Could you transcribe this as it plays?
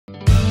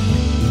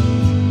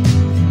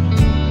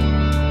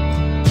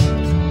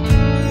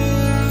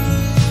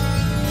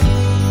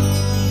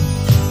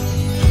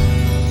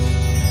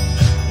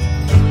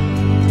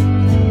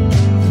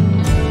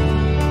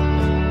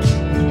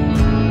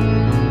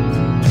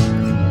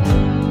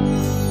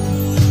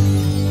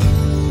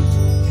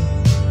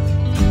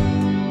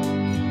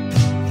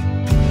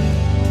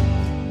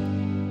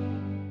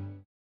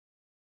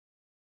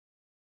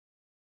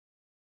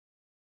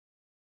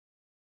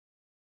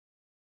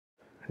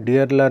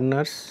Dear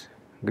learners,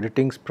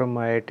 greetings from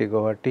IIT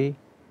Guwahati.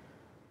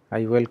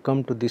 I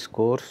welcome to this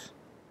course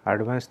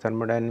Advanced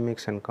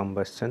Thermodynamics and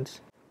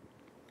Combustions.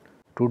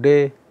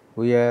 Today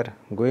we are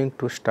going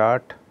to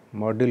start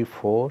module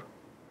 4,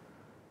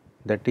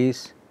 that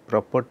is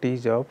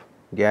properties of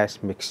gas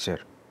mixture.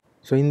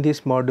 So in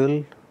this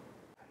module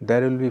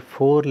there will be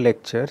 4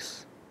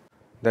 lectures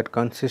that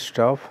consist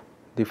of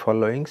the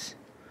followings.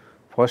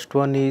 First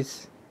one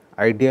is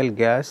ideal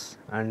gas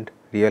and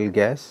real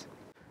gas.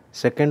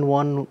 Second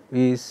one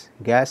is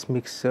gas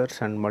mixtures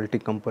and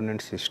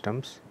multi-component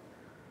systems.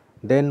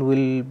 Then we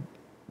will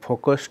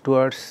focus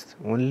towards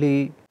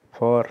only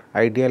for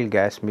ideal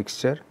gas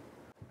mixture,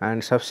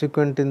 and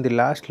subsequent in the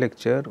last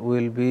lecture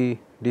we will be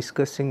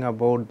discussing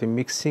about the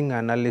mixing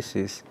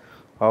analysis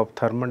of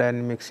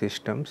thermodynamic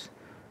systems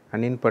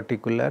and in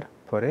particular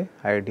for a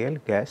ideal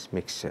gas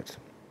mixture.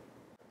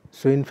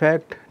 So in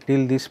fact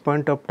till this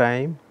point of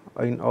time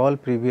in all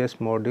previous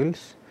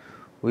modules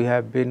we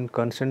have been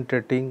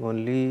concentrating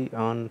only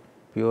on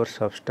pure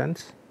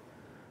substance,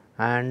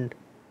 and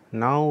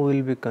now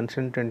we will be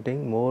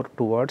concentrating more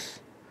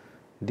towards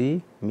the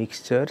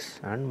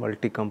mixtures and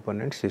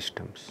multi-component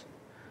systems.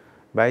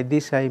 By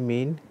this I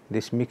mean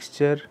this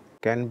mixture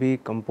can be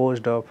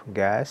composed of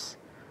gas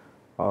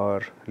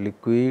or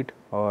liquid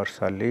or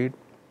solid.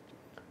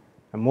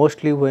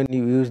 Mostly when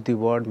you use the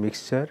word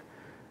mixture,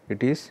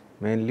 it is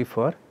mainly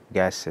for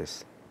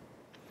gases,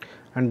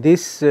 and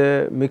this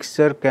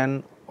mixture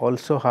can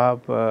also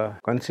have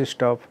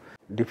consist of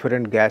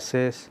different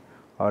gases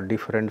or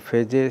different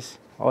phases,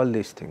 all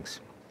these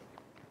things.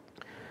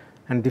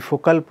 And the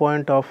focal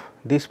point of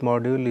this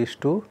module is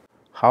to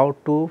how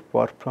to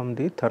perform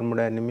the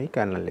thermodynamic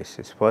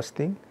analysis first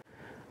thing,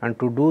 and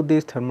to do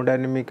this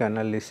thermodynamic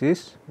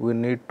analysis we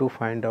need to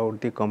find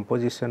out the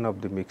composition of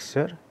the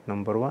mixture,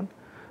 number 1.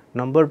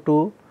 Number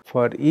 2,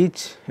 for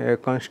each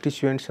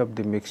constituents of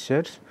the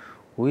mixtures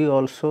we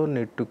also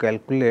need to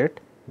calculate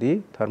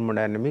the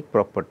thermodynamic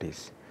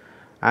properties,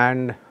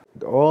 and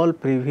all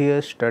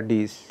previous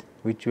studies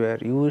which were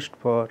used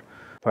for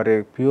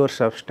a pure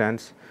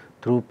substance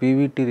through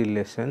PVT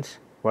relations,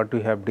 what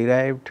we have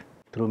derived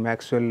through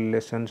Maxwell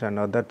relations and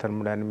other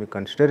thermodynamic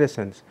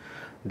considerations,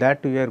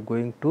 that we are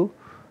going to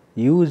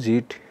use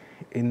it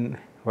in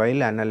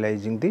while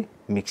analyzing the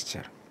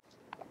mixture.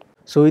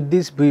 So with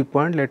this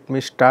viewpoint, let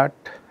me start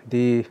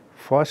the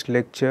first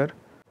lecture,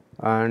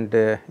 and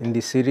in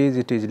the series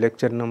it is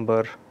lecture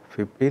number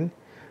 15.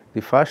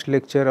 The first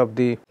lecture of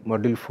the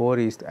module 4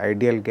 is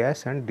ideal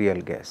gas and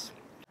real gas.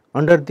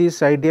 Under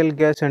this ideal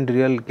gas and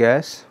real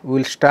gas, we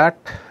will start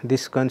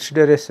these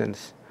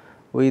considerations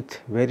with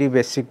very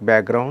basic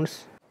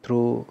backgrounds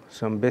through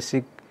some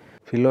basic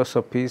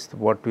philosophies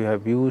what we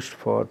have used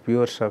for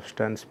pure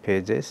substance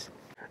phases.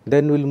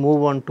 Then we will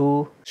move on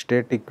to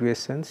state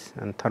equations,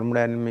 and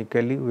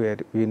thermodynamically where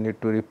we need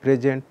to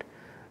represent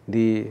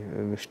the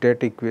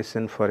state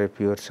equation for a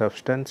pure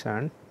substance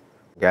and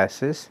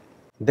gases.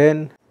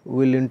 Then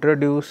we will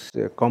introduce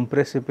a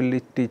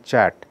compressibility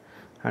chart,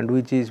 and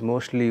which is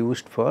mostly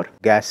used for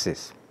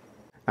gases,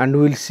 and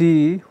we will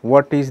see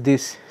what is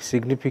this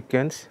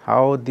significance,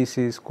 how this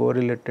is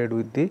correlated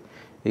with the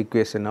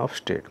equation of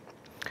state.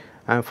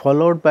 And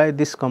followed by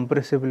this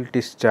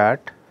compressibility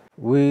chart,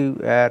 we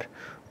are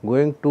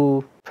going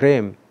to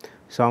frame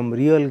some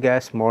real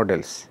gas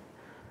models,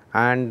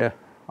 and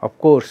of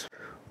course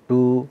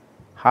to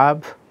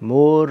have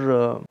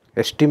more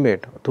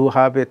estimate, to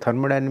have a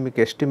thermodynamic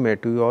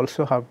estimate, we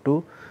also have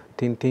to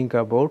think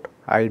about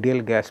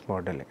ideal gas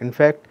model. In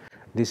fact,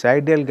 this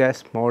ideal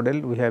gas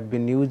model we have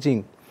been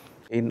using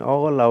in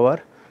all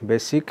our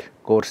basic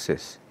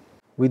courses.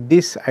 With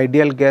this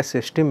ideal gas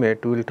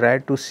estimate, we will try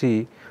to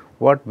see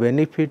what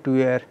benefit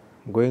we are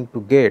going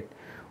to get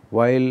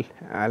while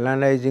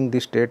analyzing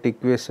the state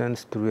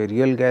equations through a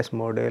real gas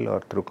model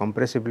or through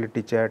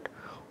compressibility chart,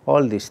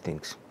 all these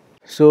things.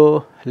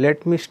 So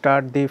let me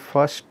start the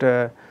first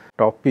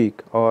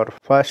topic or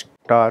first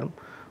term,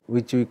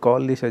 which we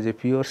call this as a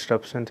pure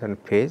substance and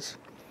phase.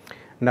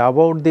 Now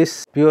about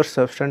this pure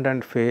substance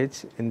and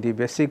phase, in the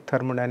basic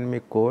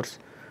thermodynamic course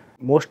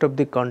most of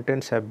the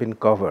contents have been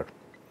covered,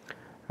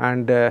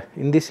 and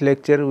in this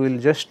lecture we will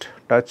just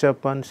touch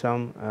upon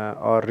some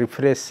or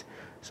refresh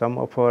some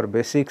of our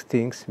basic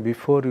things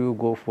before you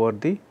go for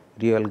the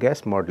real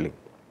gas modeling.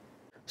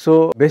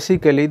 So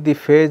basically the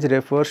phase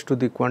refers to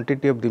the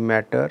quantity of the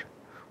matter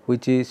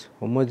which is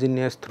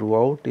homogeneous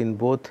throughout in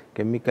both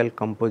chemical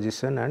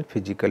composition and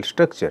physical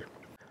structure.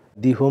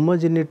 The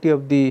homogeneity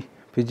of the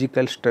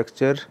physical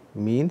structure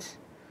means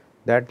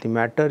that the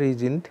matter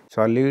is in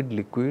solid,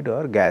 liquid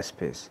or gas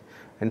phase.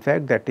 In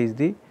fact, that is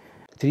the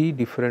 3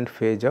 different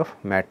phases of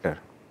matter.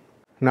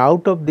 Now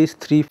out of these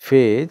 3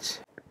 phases,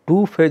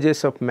 2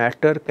 phases of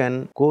matter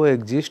can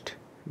coexist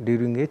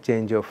during a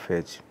change of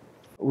phase.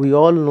 We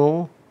all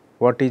know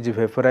what is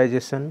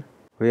vaporization,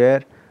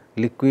 where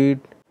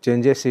liquid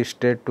changes its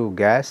state to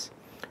gas,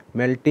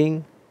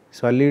 melting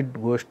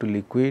solid goes to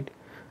liquid,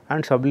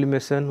 and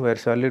sublimation where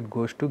solid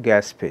goes to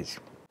gas phase.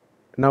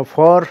 Now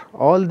for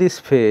all these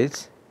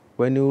phase,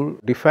 when you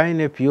define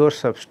a pure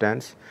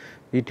substance,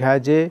 it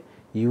has a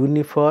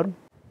uniform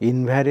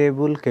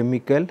invariable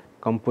chemical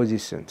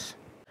compositions,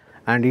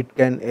 and it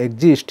can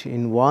exist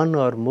in one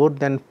or more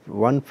than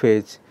one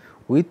phase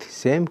with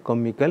same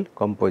chemical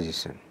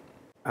composition.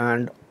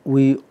 And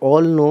we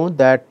all know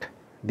that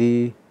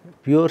the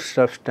pure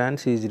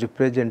substance is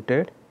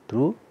represented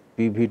through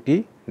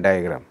PVT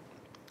diagram,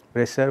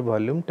 pressure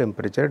volume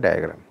temperature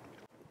diagram.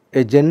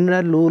 A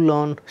general rule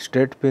on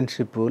state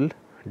principle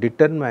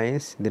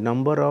determines the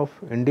number of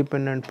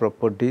independent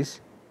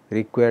properties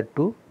required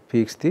to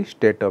fix the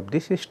state of the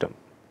system.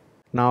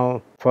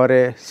 Now, for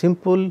a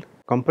simple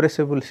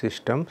compressible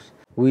systems,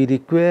 we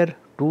require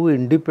two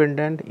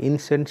independent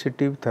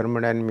insensitive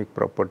thermodynamic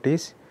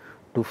properties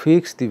to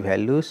fix the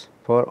values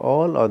for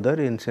all other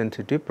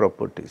insensitive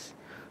properties,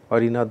 or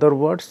in other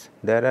words,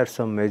 there are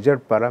some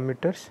measured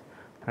parameters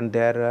and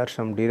there are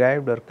some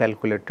derived or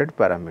calculated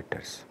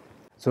parameters.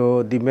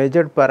 So, the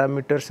measured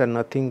parameters are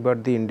nothing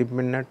but the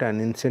independent and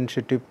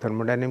insensitive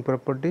thermodynamic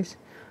properties,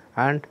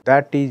 and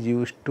that is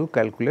used to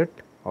calculate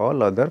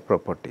all other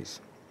properties.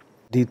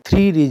 The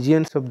three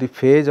regions of the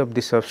phase of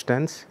the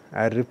substance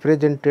are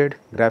represented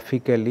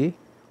graphically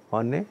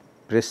on a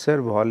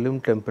pressure,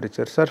 volume,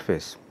 temperature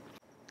surface.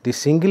 The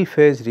single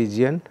phase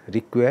region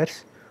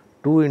requires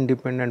two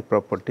independent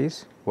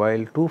properties,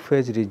 while two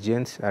phase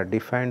regions are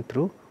defined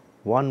through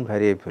one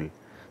variable,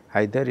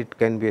 either it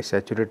can be a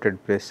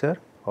saturated pressure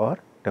or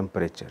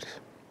temperatures.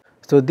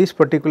 So, this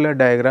particular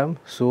diagram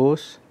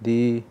shows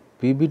the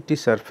PBT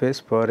surface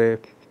for a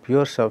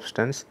pure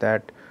substance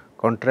that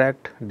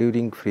contract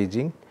during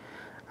freezing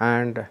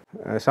and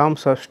some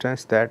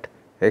substance that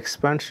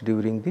expands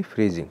during the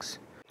freezings.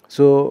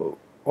 So,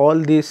 all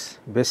these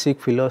basic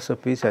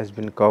philosophies has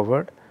been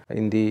covered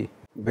in the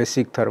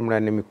basic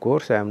thermodynamic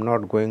course. I am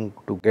not going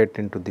to get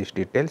into these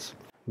details,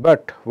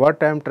 but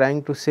what I am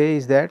trying to say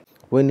is that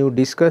when you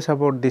discuss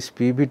about this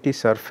PBT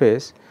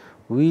surface,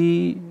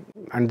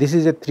 and this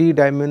is a three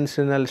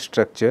dimensional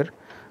structure,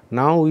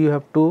 now you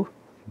have to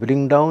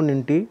bring down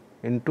into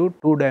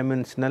two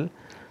dimensional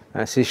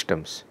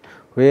systems,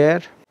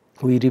 where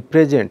we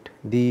represent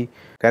the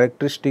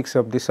characteristics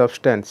of the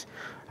substance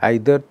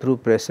either through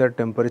pressure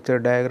temperature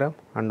diagram,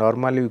 and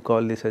normally we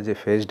call this as a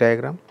phase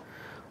diagram,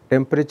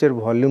 temperature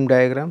volume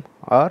diagram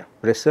or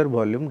pressure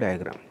volume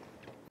diagram.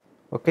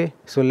 Okay.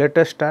 So, let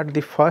us start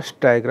the first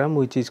diagram,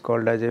 which is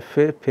called as a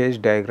phase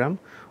diagram,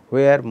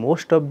 where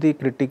most of the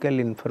critical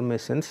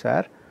informations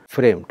are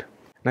framed.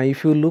 Now,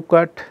 if you look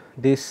at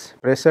this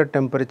pressure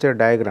temperature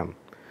diagram,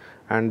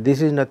 and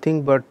this is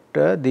nothing but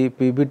the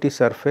PBT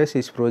surface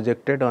is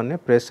projected on a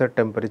pressure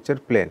temperature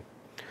plane.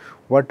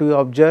 What we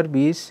observe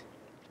is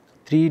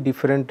three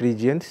different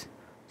regions: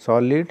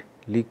 solid,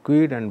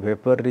 liquid and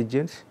vapor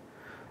regions.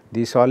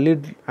 The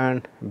solid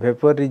and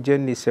vapor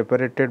region is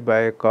separated by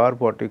a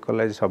curve what we call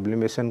as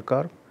sublimation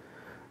curve.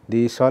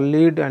 The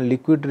solid and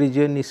liquid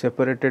region is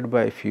separated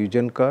by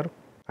fusion curve,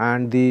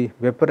 and the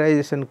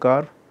vaporization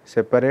curve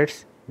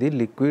separates the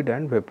liquid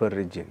and vapor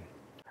region.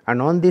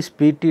 And on these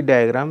PT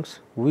diagrams,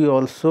 we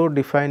also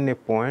define a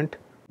point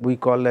we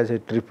call as a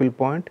triple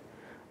point,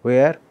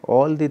 where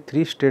all the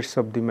three states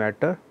of the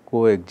matter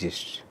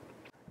coexist.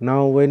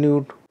 Now, when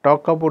you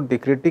talk about the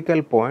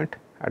critical point,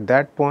 at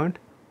that point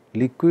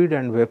liquid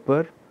and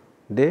vapor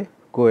they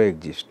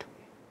coexist,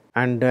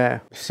 and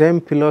same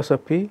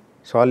philosophy,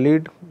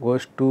 solid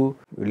goes to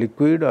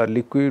liquid or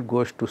liquid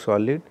goes to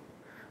solid,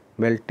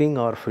 melting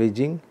or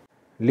freezing,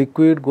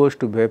 liquid goes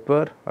to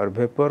vapor or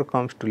vapor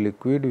comes to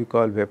liquid, we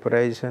call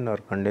vaporization or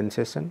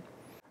condensation.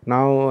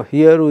 Now,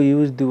 here we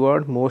use the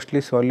word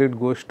mostly solid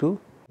goes to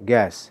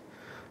gas,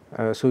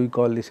 so we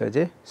call this as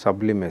a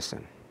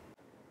sublimation.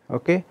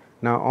 Okay.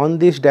 Now, on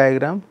this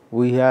diagram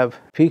we have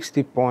fixed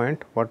the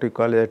point what we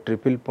call a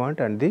triple point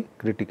and the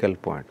critical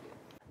point.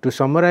 To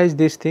summarize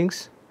these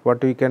things,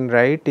 what we can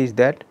write is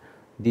that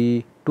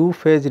the two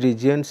phase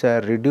regions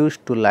are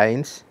reduced to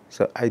lines,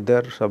 so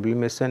either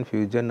sublimation,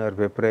 fusion or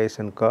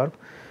vaporization curve,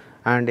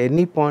 and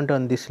any point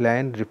on this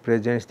line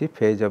represents the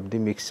phase of the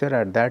mixture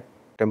at that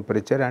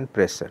temperature and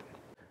pressure.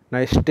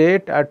 Now,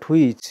 state at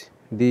which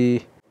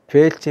the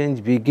phase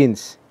change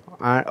begins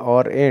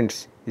or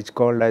ends is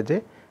called as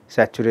a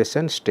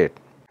saturation state.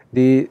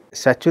 The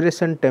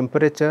saturation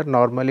temperature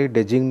normally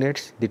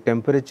designates the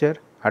temperature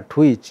at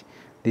which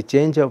the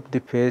change of the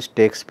phase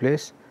takes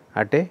place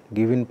at a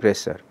given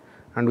pressure,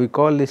 and we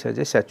call this as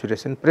a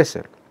saturation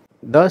pressure.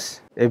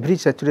 Thus, every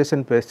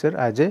saturation pressure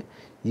has a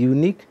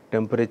unique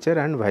temperature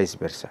and vice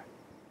versa.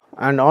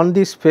 And on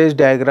this phase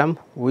diagram,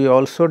 we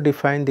also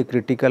define the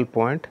critical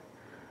point,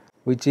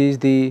 which is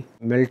the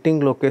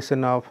melting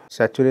location of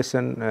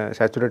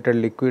saturated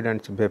liquid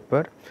and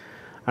vapor,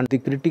 and the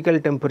critical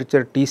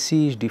temperature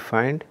Tc is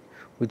defined,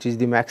 which is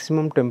the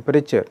maximum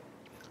temperature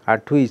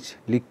at which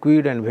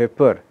liquid and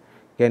vapor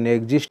can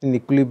exist in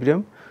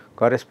equilibrium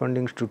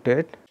corresponding to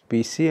state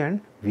Pc and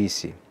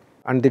Vc.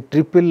 And the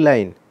triple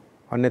line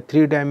on a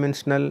three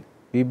dimensional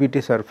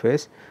PBT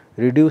surface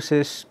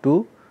reduces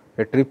to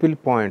a triple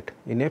point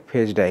in a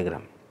phase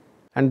diagram.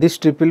 and this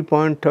triple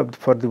point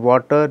for the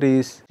water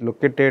is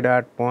located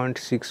at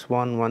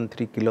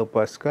 0.6113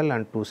 kilopascal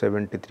and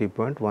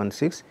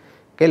 273.16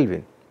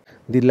 Kelvin.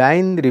 The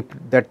line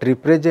that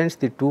represents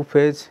the two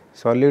phase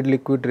solid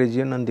liquid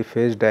region on the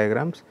phase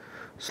diagrams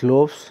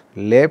slopes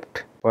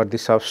left for the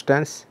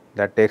substance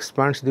that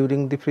expands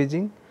during the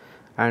freezing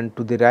and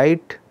to the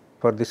right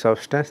for the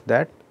substance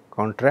that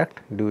contract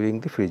during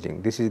the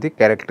freezing. This is the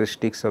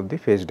characteristics of the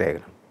phase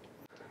diagram.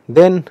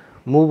 Then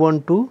move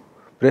on to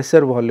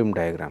pressure volume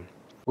diagram.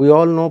 We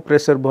all know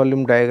pressure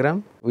volume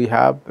diagram. We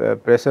have a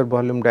pressure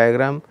volume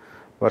diagram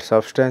for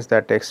substance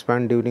that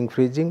expand during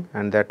freezing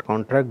and that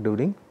contract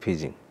during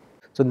freezing.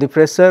 So, the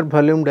pressure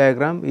volume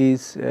diagram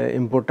is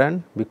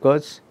important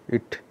because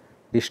it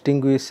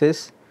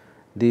distinguishes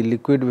the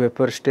liquid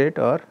vapor state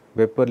or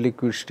vapor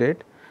liquid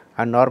state,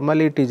 and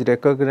normally it is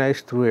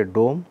recognized through a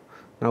dome.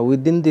 Now,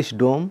 within this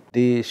dome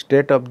the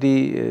state of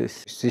the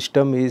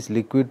system is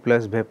liquid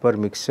plus vapor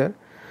mixture,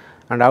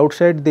 and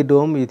outside the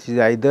dome it is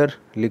either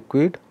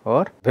liquid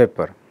or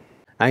vapor.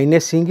 In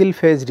a single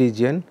phase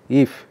region,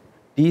 if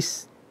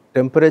this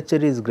temperature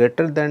is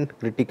greater than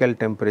critical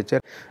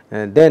temperature,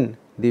 then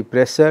the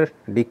pressure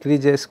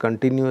decreases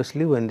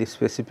continuously when the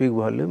specific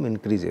volume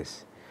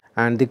increases,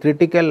 and the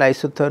critical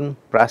isotherm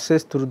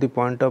passes through the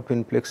point of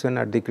inflection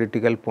at the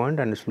critical point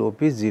and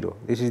slope is 0.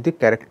 This is the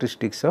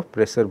characteristics of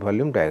pressure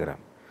volume diagram.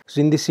 So,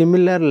 in the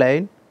similar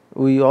line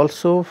we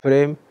also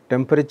frame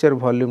temperature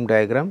volume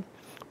diagram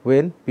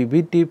when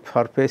PVT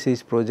surface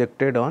is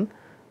projected on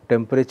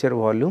temperature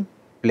volume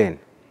plane.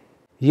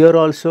 Here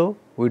also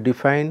we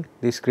define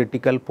this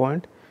critical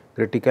point,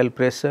 critical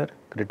pressure,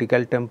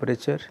 critical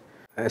temperature.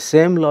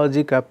 Same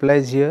logic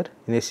applies here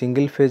in a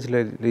single phase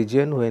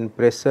region. When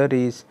pressure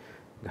is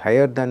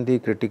higher than the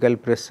critical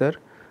pressure,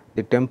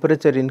 the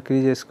temperature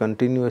increases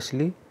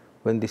continuously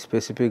when the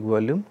specific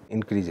volume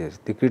increases.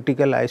 The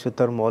critical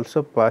isotherm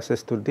also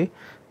passes through the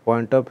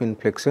point of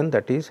inflection,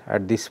 that is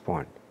at this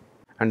point,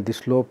 and the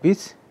slope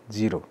is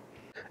 0.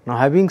 Now,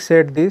 having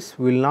said this,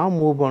 we will now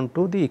move on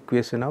to the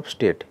equation of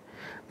state.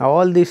 Now,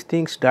 all these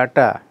things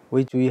data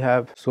which we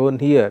have shown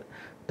here,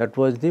 that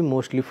was the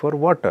mostly for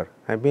water.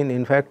 I mean,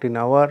 in fact, in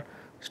our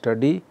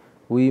study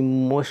we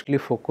mostly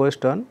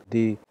focused on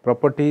the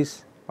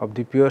properties of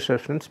the pure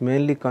substance,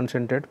 mainly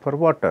concentrated for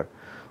water.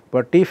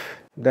 But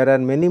if there are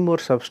many more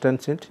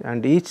substances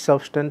and each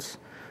substance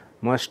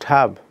must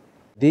have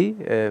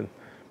the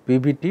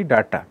PVT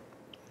data,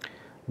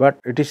 but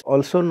it is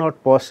also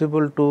not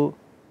possible to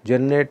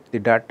generate the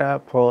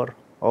data for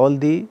all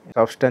the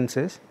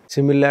substances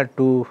similar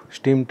to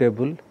steam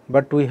table,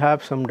 but we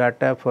have some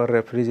data for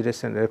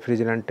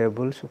refrigerant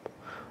tables,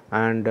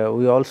 and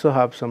we also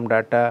have some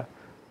data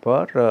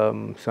for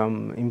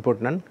some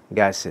important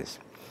gases.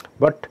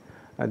 But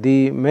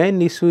the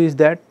main issue is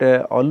that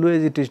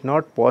always it is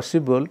not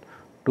possible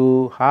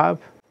to have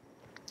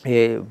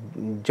a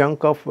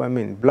chunk of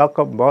block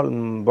of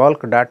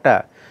bulk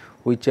data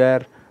which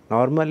are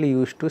normally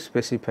used to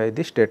specify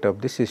the state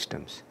of the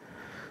systems.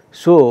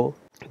 So,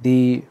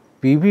 the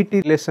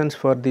PVT relations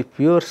for the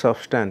pure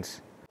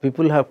substance,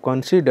 people have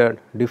considered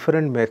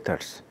different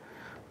methods.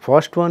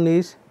 First one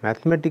is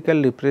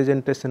mathematical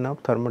representation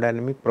of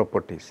thermodynamic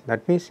properties.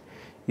 That means,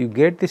 you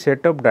get the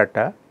set of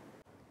data,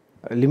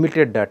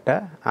 limited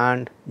data,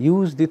 and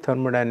use the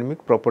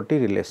thermodynamic property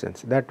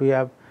relations that we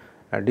have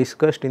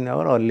discussed in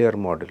our earlier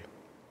module,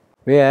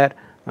 where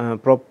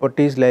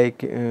properties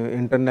like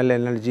internal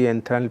energy,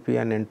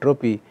 enthalpy and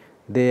entropy,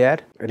 they are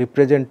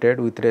represented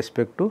with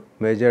respect to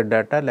measured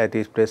data, that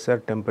is pressure,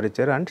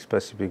 temperature and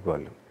specific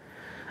volume.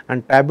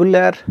 And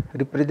tabular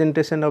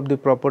representation of the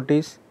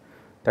properties,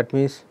 that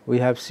means we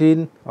have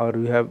seen, or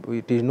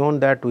it is known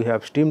that we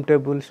have steam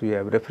tables, we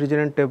have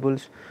refrigerant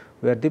tables,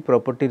 where the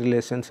property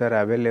relations are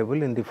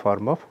available in the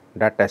form of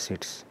data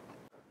sheets.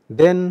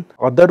 Then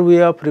other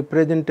way of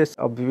representation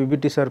of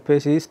PVT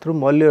surface is through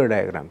Mollier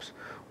diagrams.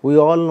 We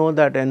all know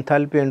that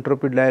enthalpy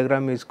entropy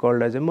diagram is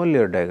called as a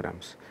Mollier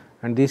diagrams,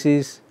 and this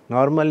is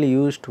normally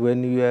used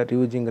when you are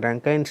using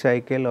Rankine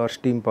cycle or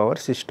steam power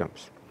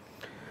systems.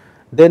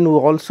 Then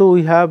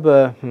we have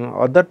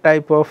other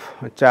type of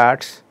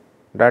charts,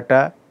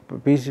 data,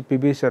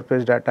 PV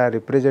surface data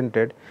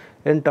represented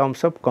in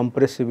terms of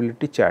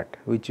compressibility chart,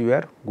 which we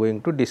are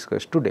going to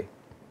discuss today.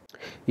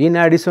 In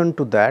addition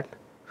to that,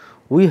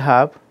 we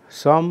have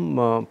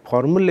some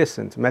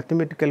formulations,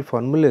 mathematical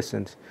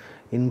formulations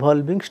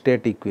involving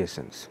state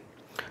equations,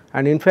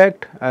 and in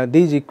fact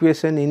these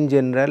equations in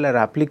general are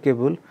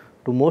applicable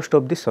to most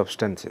of the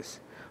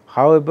substances.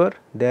 However,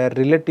 their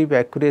relative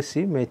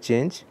accuracy may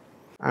change,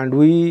 and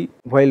we,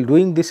 while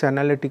doing this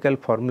analytical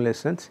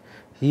formulations,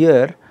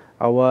 here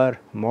our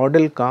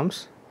model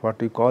comes,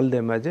 what we call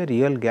them as a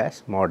real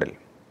gas model.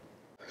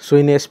 So,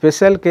 in a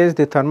special case,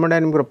 the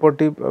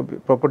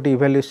thermodynamic property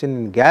evaluation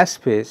in gas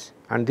phase,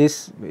 and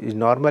this is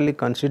normally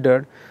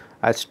considered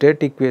as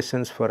state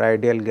equations for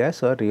ideal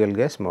gas or real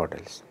gas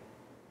models.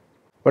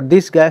 But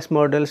these gas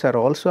models are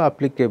also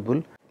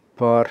applicable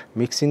for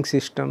mixing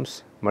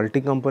systems,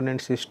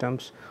 multi-component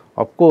systems.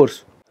 Of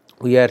course,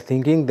 we are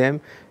thinking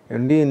them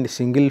only in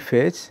single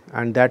phase,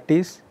 and that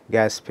is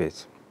gas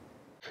phase.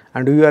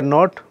 And we are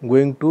not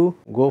going to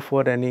go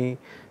for any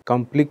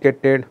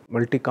complicated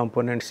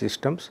multi-component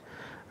systems,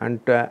 and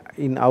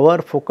in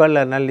our focal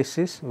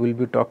analysis we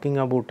will be talking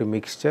about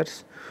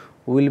mixtures,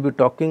 we will be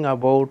talking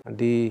about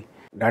the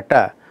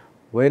data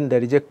when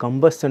there is a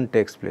combustion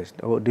takes place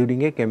or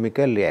during a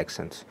chemical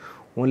reactions.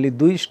 Only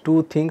these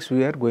two things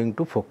we are going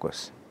to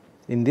focus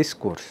in this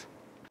course.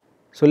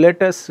 So,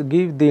 let us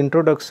give the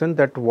introduction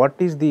that what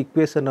is the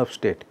equation of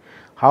state,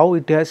 how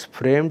it has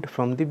framed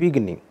from the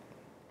beginning.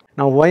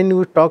 Now, when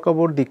we talk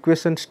about the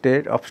equation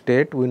of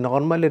state, we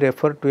normally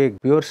refer to a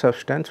pure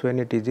substance when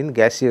it is in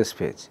gaseous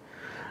phase.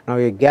 Now,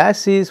 a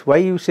gas is, why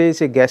you say it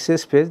is a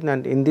gaseous phase,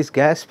 and in this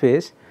gas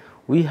phase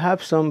we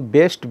have some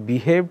best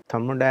behaved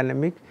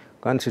thermodynamic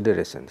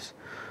considerations.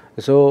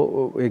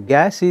 So, a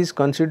gas is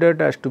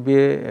considered as to be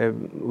a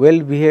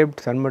well behaved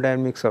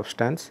thermodynamic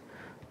substance,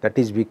 that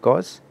is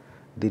because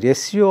the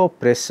ratio of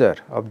pressure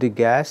of the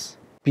gas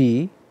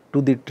P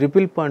to the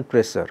triple point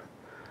pressure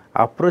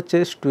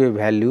approaches to a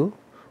value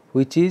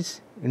which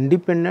is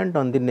independent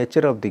on the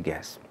nature of the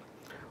gas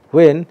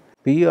when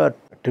P or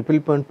triple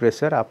point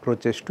pressure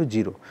approaches to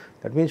 0.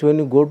 That means, when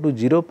you go to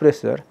 0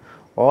 pressure,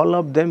 all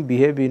of them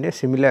behave in a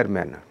similar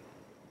manner,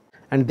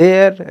 and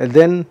there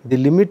then the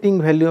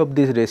limiting value of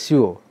this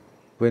ratio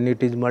when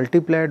it is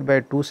multiplied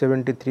by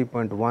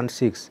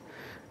 273.16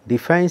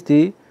 defines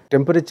the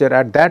temperature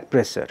at that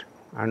pressure,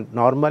 and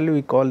normally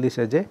we call this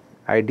as a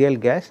ideal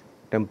gas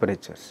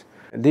temperatures.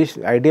 This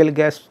ideal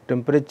gas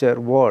temperature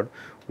word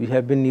we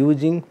have been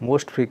using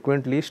most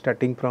frequently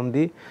starting from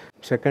the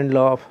second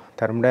law of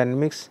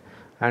thermodynamics,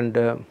 and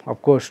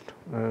of course,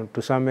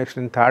 to some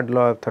extent third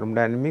law of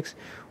thermodynamics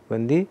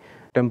when the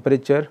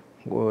temperature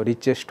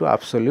reaches to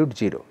absolute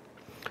 0.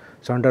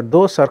 So, under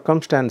those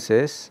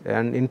circumstances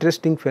an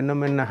interesting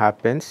phenomena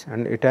happens,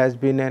 and it has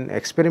been an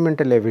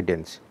experimental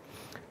evidence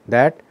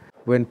that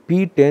when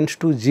P tends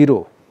to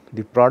 0,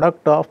 the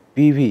product of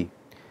PV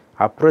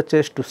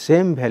approaches to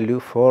same value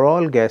for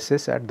all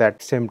gases at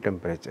that same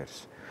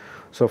temperatures.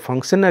 So,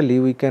 functionally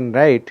we can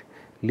write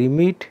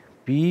limit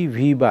P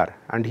V bar,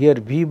 and here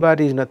V bar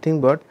is nothing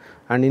but,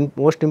 and in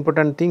most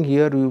important thing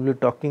here we will be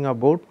talking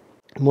about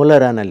molar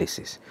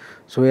analysis.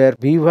 So, here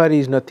V bar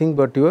is nothing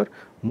but your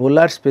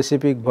molar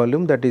specific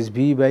volume, that is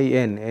V by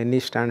N, N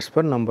stands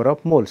for number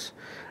of moles,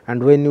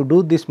 and when you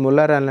do this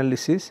molar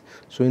analysis,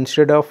 so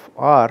instead of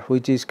R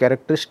which is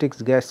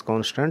characteristics gas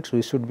constant,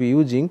 we should be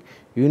using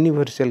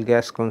universal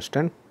gas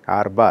constant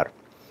R bar,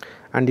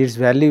 and its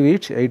value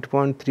is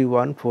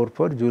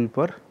 8.3144 joule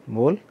per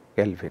mole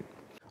Kelvin.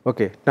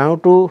 Okay. Now,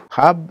 to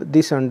have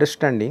these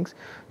understandings,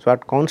 so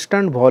at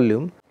constant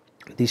volume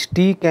this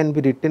T can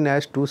be written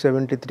as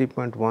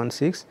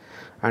 273.16,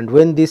 and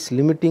when this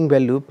limiting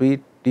value P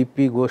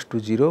Tp goes to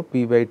 0,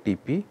 P by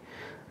Tp.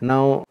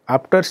 Now,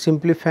 after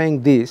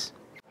simplifying this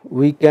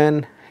we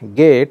can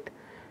get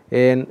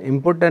an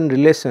important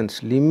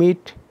relations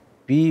limit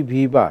P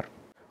V bar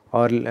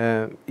or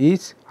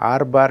is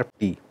R bar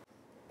T.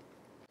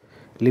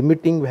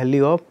 Limiting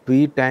value of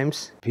P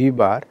times V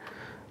bar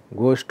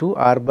goes to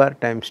R bar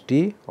times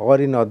T,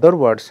 or in other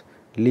words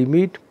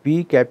limit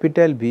P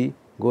capital V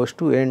goes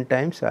to N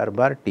times R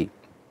bar T.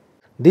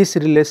 This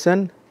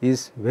relation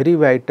is very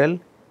vital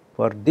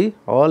for the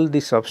all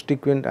the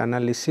subsequent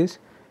analysis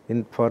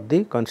in for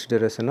the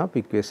consideration of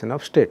equation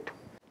of state.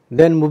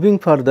 Then moving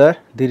further,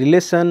 the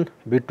relation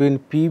between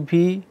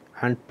PV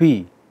and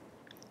P,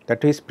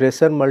 that is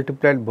pressure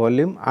multiplied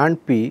volume,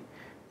 and P,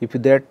 if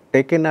they are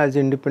taken as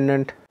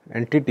independent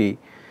entity,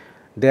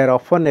 they are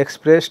often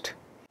expressed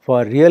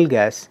for real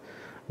gas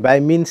by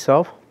means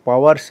of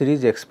power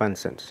series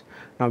expansions.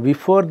 Now,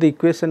 before the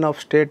equation of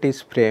state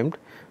is framed,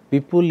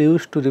 people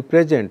used to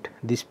represent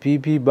this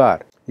PV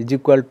bar is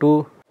equal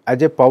to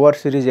as a power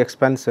series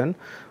expansion,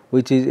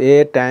 which is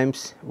A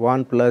times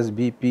 1 plus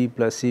Bp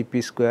plus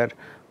Cp square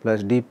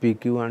plus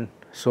dpq and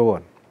so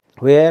on,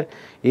 where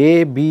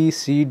A, B,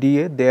 C,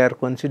 D they are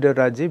considered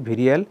as a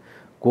virial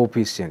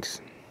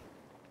coefficients.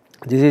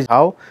 This is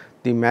how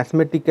the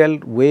mathematical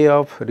way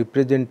of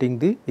representing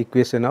the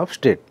equation of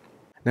state.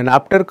 Then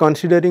after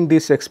considering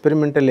this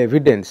experimental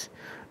evidence,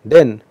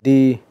 then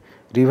the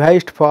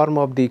revised form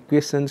of the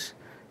equations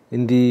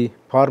in the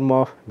form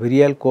of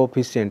virial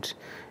coefficients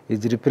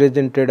is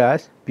represented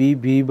as P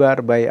V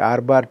bar by R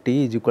bar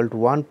T is equal to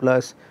 1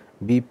 plus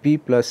Bp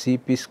plus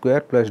Cp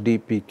square plus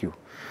dpq.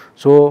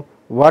 So,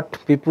 what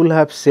people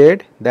have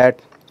said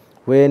that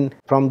when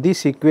from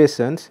these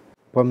equations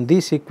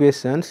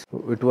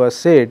it was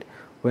said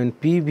when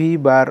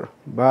PV bar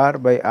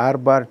by R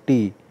bar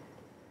T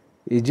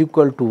is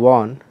equal to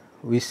 1,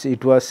 which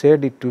it was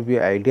said it to be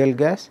ideal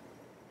gas,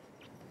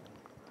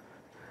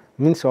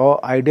 means all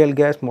ideal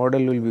gas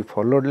model will be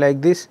followed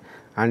like this,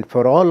 and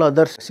for all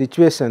other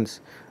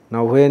situations,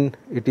 now when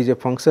it is a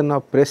function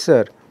of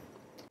pressure,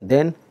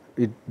 then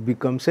it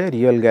becomes a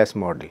real gas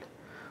model.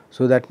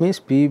 So, that means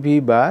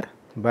PV bar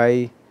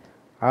by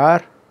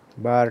R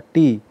bar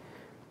T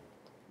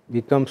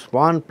becomes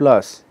 1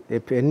 plus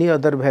if any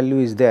other value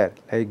is there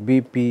like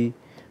Bp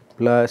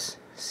plus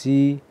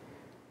Cp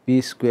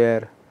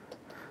square.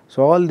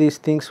 So, all these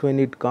things when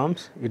it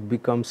comes, it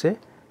becomes a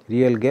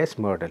real gas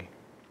model.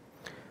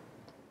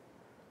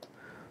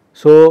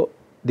 So,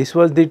 this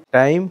was the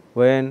time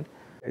when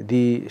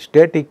the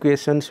state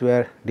equations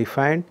were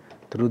defined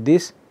through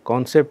this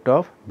concept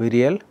of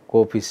virial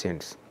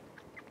coefficients.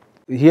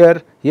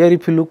 Here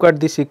if you look at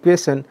this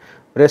equation,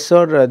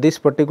 pressure, this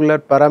particular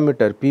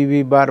parameter P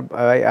V bar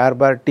by R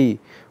bar T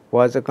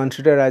was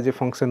considered as a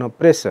function of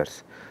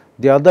pressures.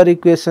 The other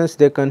equations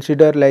they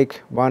consider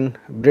like one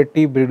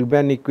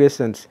Bretty-Bridgman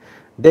equations,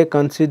 they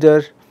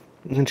consider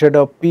instead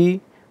of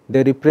P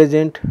they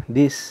represent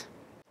these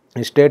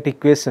state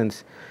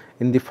equations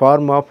in the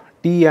form of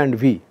T and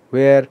V,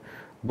 where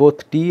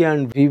both T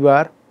and V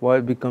bar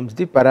becomes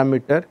the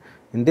parameter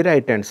in the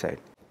right hand side,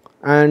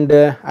 and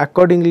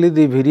accordingly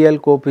the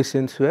virial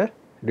coefficients were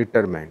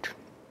determined.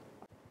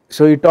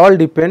 So, it all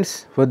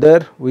depends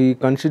whether we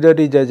consider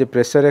it as a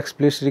pressure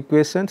explicit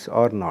equations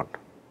or not.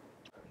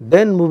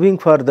 Then moving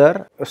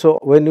further, so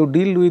when you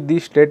deal with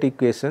these state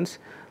equations,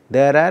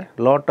 there are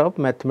lot of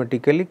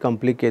mathematically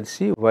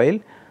complicacy while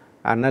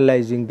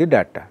analyzing the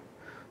data.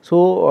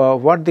 So,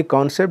 what the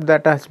concept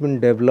that has been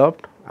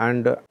developed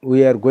and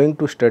we are going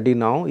to study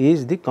now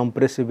is the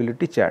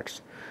compressibility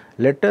charts.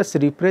 Let us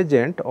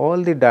represent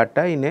all the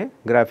data in a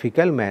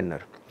graphical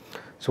manner.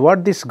 So,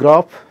 what this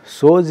graph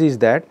shows is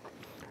that,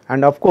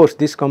 and of course,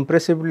 this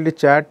compressibility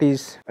chart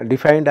is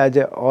defined as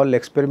a all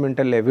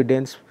experimental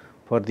evidence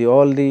for the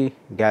all the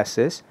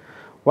gases.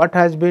 What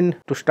has been,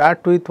 to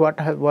start with,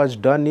 what was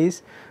done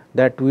is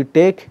that we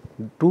take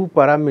two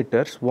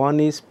parameters,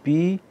 one is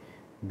P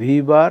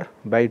V bar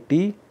by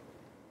T,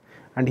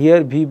 and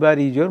here V bar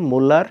is your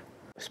molar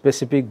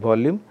specific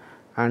volume,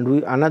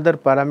 and another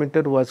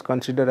parameter was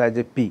considered as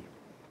a P.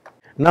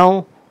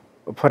 Now,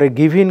 for a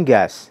given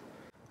gas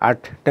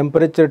at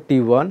temperature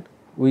T1,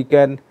 we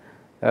can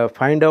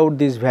find out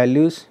these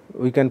values,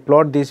 we can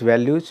plot these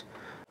values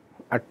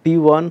at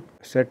T1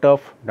 set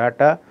of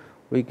data,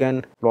 we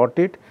can plot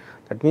it.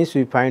 That means,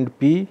 we find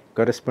P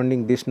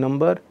corresponding this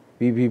number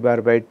P V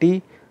bar by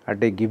T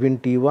at a given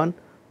T1,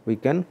 we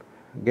can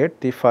get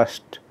the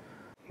first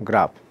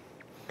graph,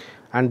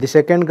 and the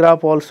second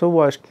graph also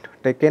was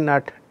taken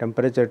at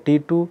temperature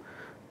T2,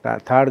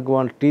 third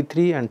one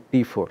T3 and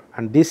T4,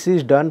 and this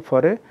is done for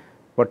a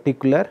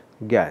particular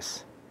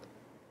gas.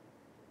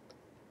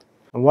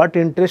 What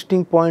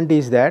interesting point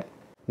is that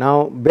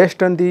now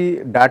based on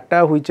the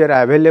data which are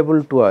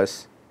available to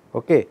us,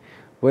 okay,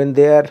 when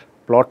they are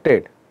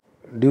plotted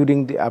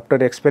during the after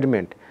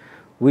experiment,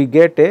 we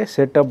get a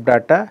set of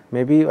data,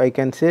 maybe I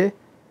can say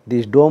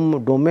this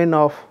domain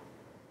of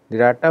the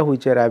data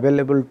which are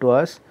available to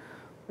us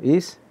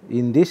is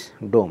in this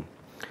dome.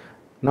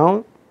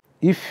 Now,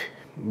 if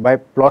by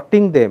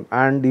plotting them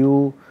and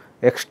you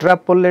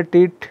extrapolate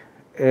it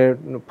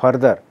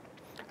further,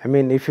 I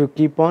mean if you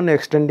keep on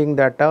extending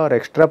data or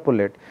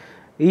extrapolate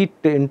it,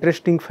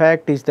 interesting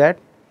fact is that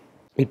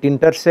it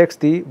intersects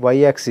the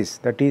y axis,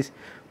 that is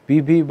P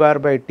V bar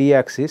by T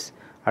axis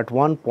at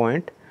one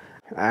point,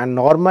 and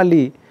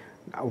normally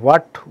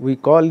what we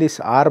call this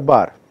R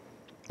bar,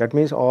 that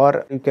means,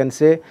 or you can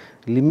say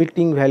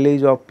limiting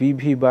values of P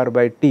V bar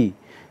by T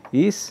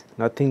is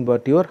nothing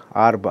but your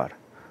R bar.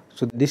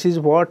 So, this is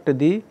what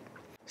the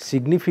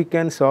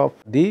significance of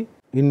the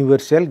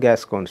universal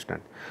gas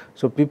constant.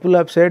 So, people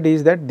have said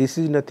is that this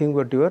is nothing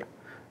but your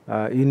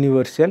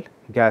universal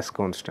gas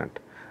constant.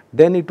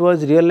 Then it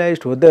was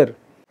realized whether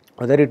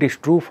it is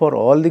true for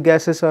all the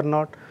gases or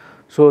not.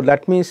 So,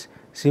 that means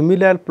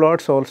similar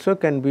plots also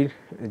can be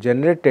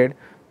generated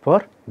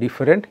for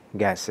different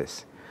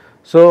gases.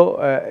 So,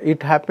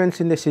 it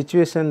happens in the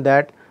situation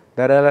that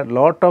there are a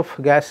lot of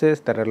gases,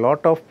 there are a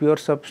lot of pure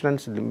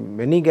substance,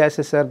 many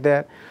gases are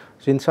there.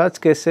 So, in such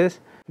cases,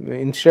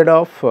 instead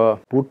of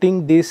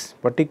putting this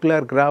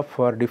particular graph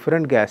for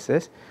different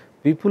gases,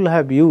 people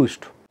have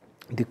used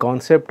the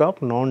concept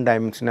of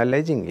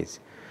non-dimensionalizing is.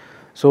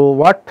 So,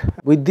 what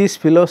with this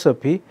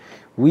philosophy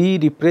we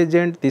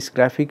represent this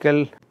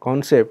graphical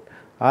concept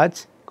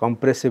as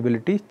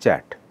compressibility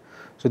chart.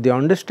 So, the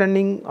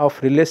understanding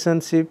of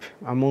relationship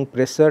among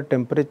pressure,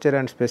 temperature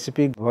and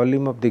specific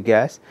volume of the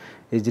gas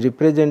is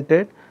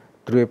represented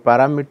through a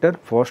parameter.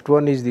 First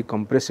one is the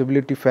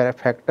compressibility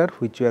factor,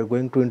 which we are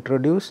going to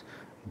introduce,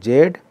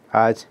 Z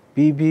as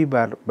P V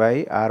bar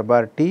by R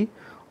bar T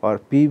or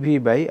P V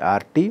by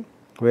R T,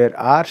 where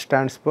R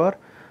stands for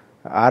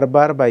R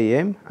bar by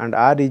M and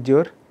R is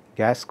your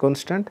gas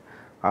constant,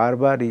 R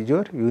bar is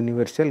your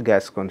universal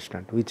gas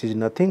constant, which is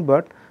nothing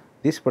but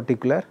this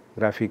particular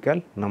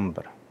graphical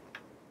number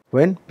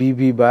when P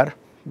V bar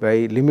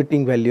by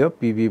limiting value of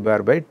P V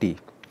bar by T.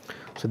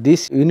 So,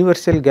 this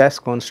universal gas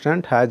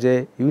constant has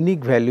a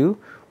unique value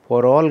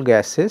for all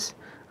gases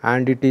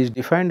and it is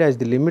defined as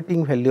the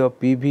limiting value of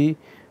P V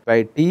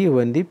by T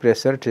when the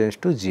pressure tends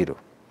to 0.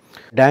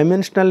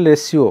 Dimensional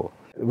ratio,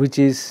 which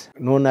is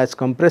known as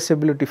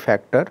compressibility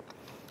factor,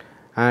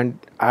 and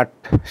at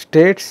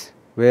states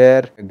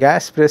where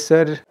gas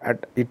pressure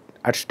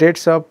at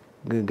states of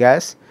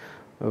gas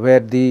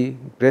where the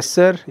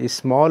pressure is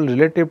small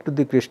relative to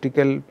the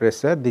critical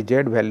pressure, the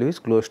Z value is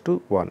close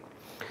to 1.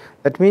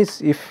 That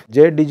means if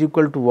Z is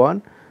equal to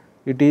 1,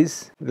 it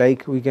is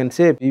like we can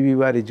say PV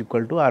bar is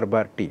equal to R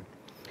bar T.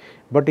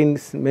 But in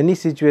many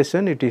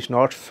situations it is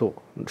not so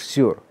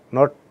sure,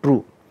 not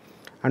true,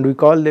 and we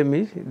call them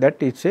is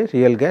that it is a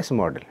real gas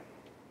model.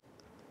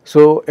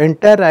 So,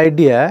 entire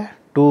idea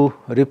to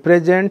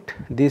represent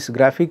this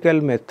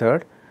graphical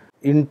method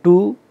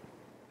into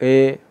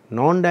a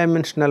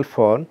non-dimensional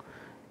form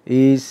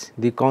is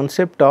the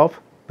concept of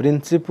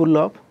principle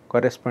of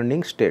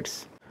corresponding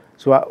states.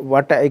 So,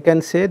 what I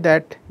can say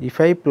that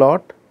if I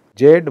plot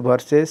Z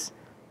versus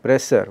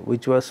pressure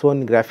which was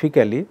shown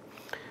graphically,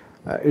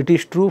 it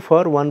is true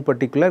for one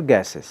particular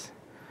gases,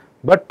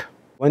 but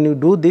when you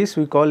do this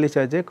we call it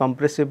as a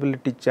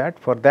compressibility chart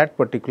for that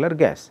particular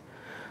gas.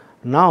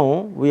 Now,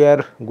 we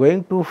are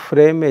going to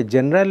frame a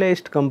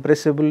generalized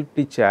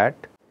compressibility chart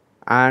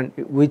and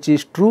which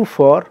is true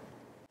for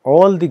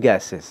all the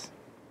gases.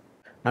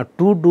 Now,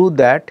 to do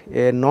that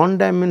a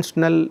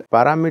non-dimensional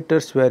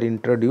parameters were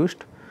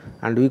introduced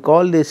and we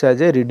call this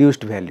as a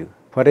reduced value.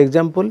 For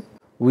example,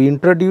 we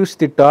introduce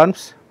the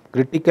terms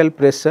critical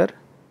pressure,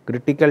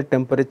 critical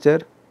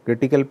temperature,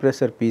 critical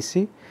pressure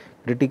Pc,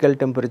 critical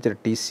temperature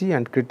Tc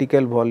and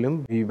critical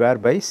volume V bar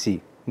by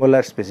C,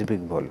 molar specific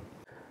volume.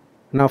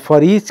 Now,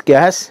 for each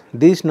gas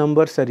these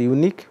numbers are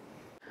unique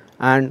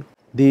and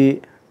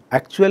the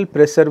actual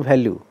pressure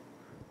value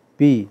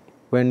P,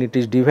 when it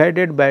is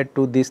divided by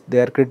to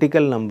their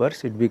critical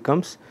numbers, it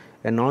becomes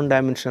a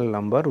non-dimensional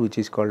number which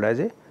is called as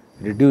a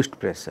reduced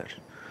pressure.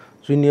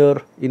 So,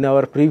 in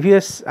our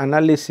previous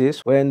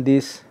analysis when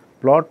this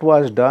plot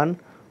was done,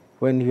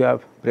 when you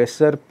have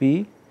pressure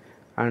P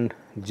and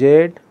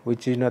Z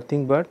which is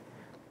nothing but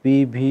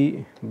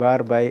PV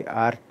bar by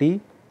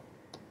RT.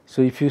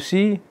 So, if you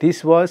see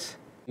this was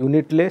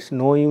unitless,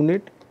 no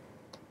unit,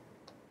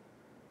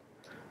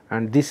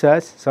 and this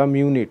has some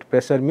unit.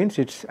 Pressure means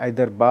it is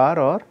either bar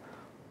or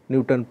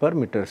Newton per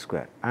meter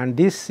square, and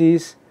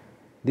these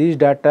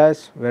data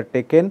were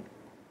taken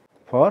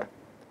for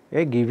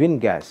a given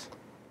gas.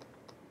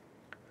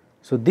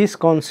 So, this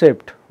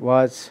concept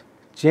was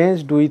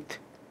changed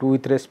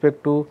with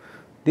respect to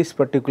this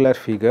particular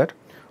figure,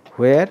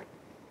 where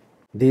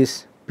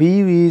this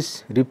P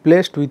is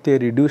replaced with a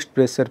reduced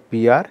pressure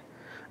PR,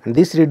 and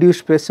this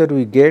reduced pressure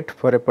we get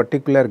for a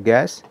particular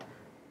gas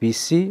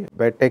Pc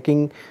by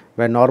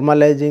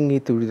normalizing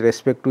it with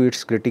respect to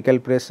its critical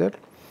pressure,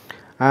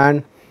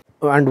 and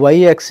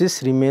y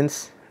axis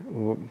remains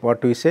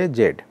what we say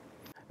Z.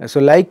 So,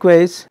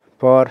 likewise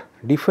for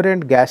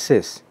different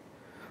gases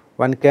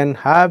one can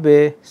have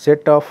a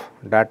set of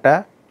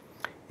data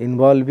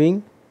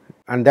involving,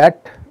 and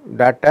that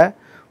data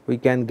we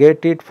can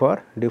get it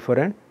for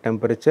different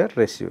temperature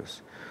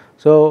ratios.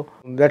 So,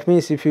 that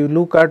means if you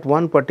look at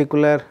one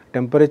particular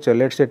temperature,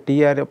 let us say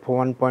TR of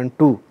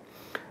 1.2,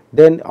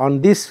 then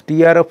on this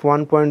TR of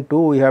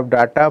 1.2 we have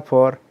data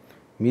for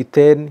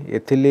methane,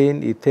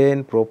 ethylene,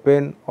 ethane,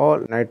 propane, all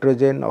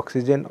nitrogen,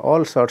 oxygen,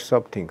 all sorts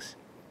of things.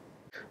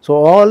 So,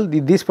 all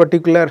this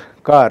particular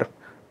curve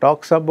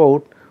talks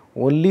about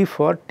only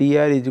for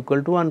TR is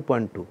equal to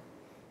 1.2,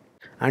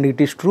 and it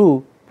is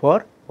true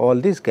for all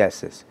these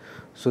gases.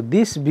 So,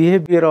 this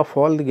behavior of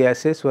all the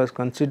gases was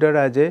considered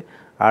as a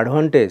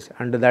advantage,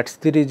 and that is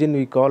the reason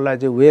we call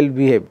as a well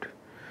behaved.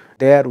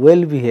 They are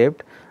well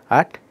behaved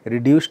at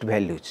reduced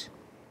values.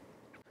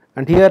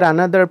 And here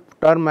another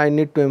term I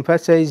need to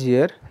emphasize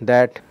here,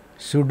 that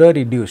pseudo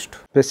reduced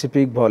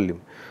specific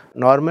volume.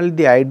 Normally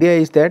the idea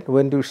is that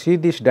when you see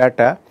this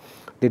data,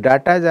 the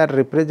data are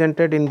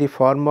represented in the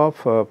form of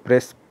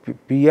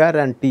PR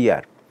and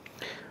TR,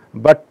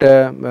 but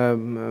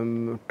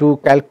to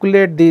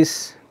calculate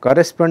this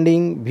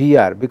corresponding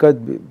VR, because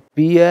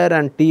PR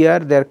and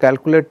TR they are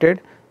calculated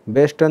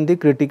based on the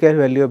critical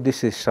value of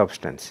this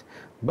substance,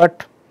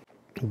 but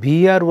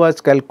VR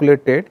was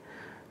calculated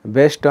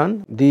based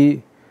on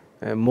the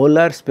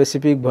molar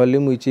specific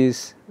volume which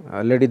is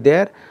already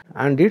there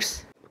and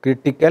its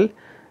critical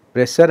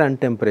pressure and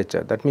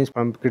temperature, that means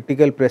from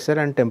critical pressure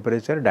and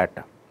temperature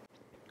data.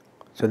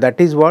 So, that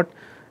is what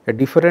a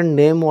different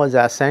name was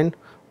assigned,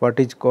 what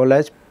is called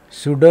as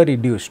pseudo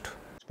reduced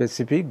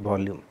specific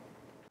volume.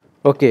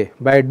 Okay,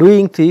 by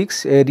doing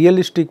things, a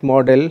realistic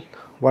model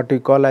what we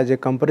call as a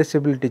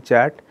compressibility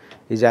chart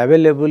is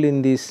available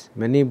in these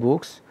many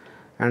books,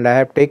 and I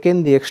have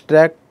taken the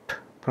extract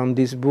from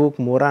this book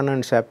Moran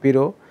and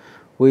Shapiro,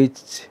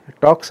 which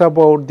talks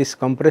about this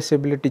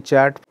compressibility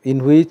chart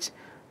in which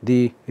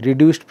the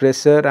reduced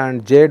pressure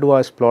and Z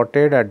was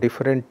plotted at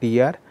different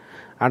TR,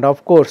 and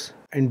of course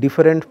in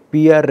different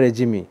PR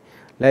regime,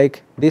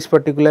 like this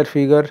particular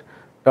figure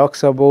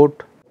talks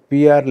about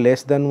PR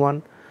less than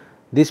 1,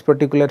 this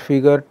particular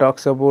figure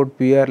talks about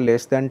PR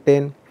less than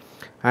 10,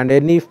 and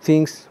any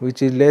things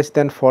which is less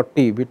than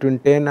 40, between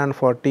 10 and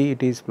 40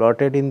 it is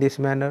plotted in this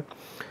manner.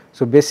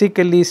 So,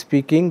 basically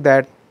speaking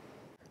that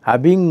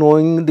having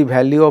knowing the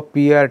value of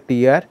PR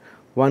TR,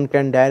 one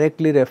can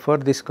directly refer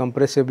this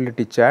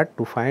compressibility chart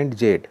to find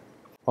Z,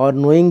 or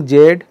knowing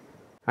Z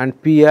and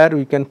PR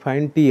we can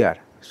find TR.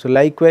 So,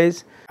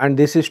 likewise, and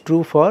this is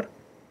true for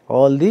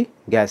all the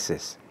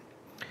gases.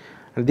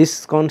 and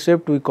this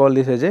concept we call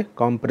this as a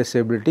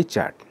compressibility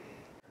chart.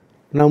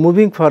 Now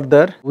moving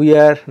further, we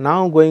are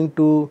now going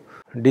to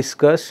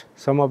discuss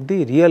some of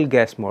the real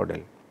gas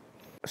model.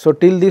 So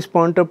till this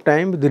point of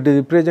time, the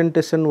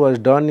representation was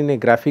done in a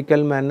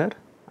graphical manner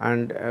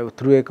and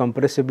through a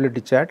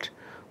compressibility chart,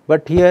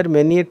 but here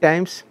many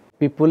times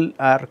people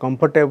are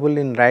comfortable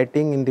in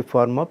writing in the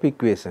form of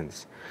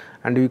equations,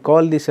 and we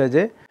call this as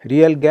a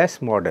real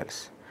gas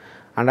models.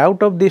 And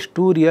out of these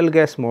two real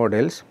gas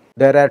models,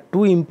 there are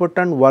two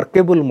important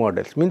workable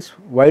models, means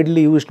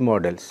widely used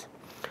models,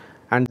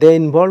 and they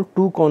involve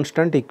two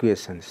constant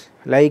equations.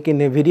 Like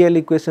in a real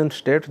equation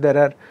state, there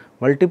are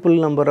multiple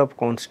number of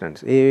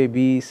constants A,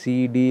 B,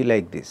 C, D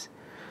like this,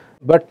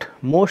 but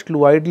most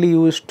widely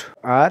used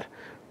are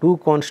two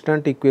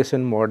constant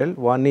equation model.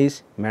 One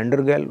is van der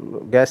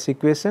Waals gas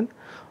equation,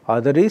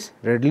 other is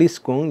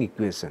Redlich-Kwong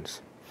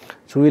equations.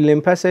 So, we will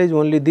emphasize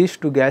only these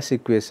two gas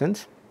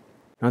equations.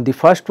 Now, the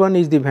first one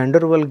is the van der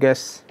Waals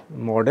gas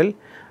model,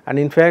 and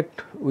in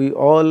fact, we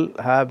all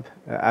have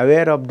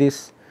aware of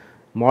this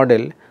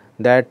model,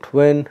 that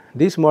when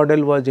this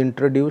model was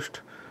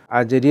introduced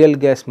as a real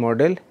gas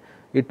model,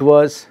 it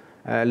was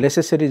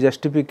necessary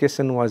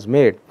justification was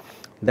made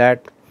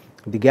that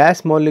the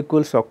gas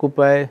molecules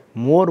occupy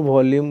more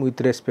volume with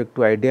respect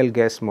to ideal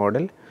gas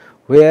model,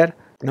 where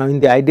now in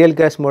the ideal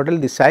gas model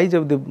the size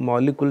of the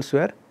molecules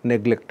were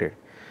neglected,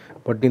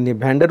 but in the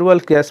van der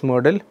Waals gas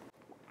model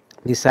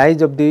the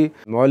size of the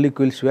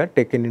molecules were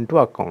taken into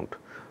account.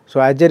 So,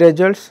 as a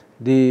result,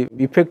 the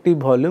effective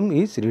volume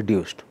is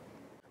reduced.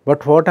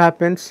 But what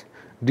happens,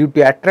 due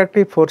to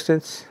attractive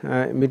forces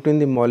between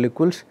the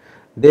molecules,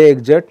 they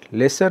exert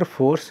lesser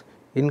force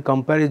in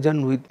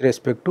comparison with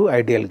respect to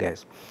ideal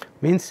gas.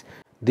 Means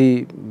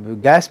the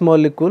gas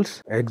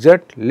molecules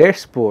exert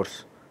less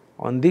force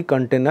on the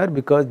container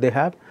because they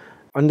have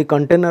on the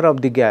container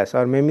of the gas,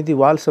 or maybe the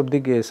walls of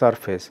the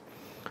surface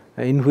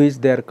in which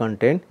they are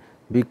contained,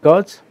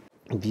 because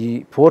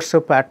the force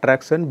of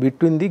attraction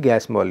between the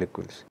gas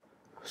molecules.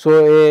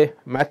 So, a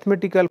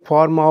mathematical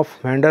form of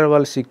van der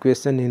Waals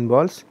equation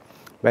involves,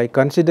 by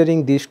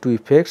considering these two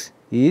effects,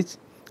 is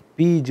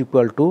P is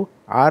equal to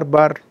R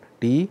bar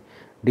T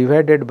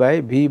divided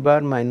by V bar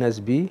minus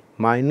B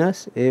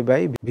minus A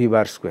by V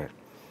bar square.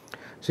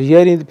 So,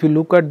 here if you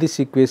look at these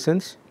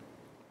equations,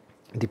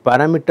 the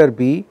parameter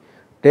B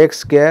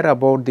takes care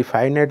about the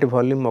finite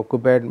volume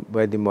occupied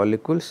by the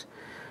molecules,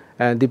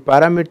 and the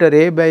parameter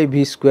A by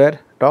V square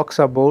talks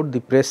about the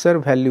pressure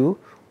value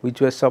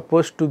which was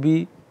supposed to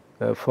be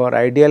for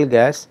ideal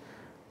gas,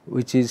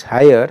 which is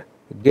higher,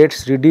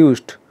 gets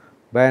reduced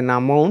by an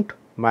amount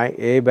by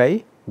A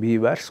by V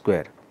bar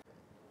square.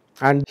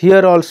 And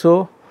here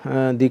also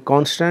the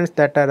constants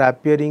that are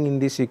appearing in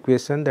this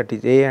equation, that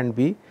is A and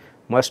B,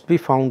 must be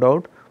found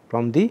out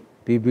from the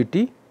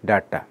PBT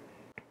data.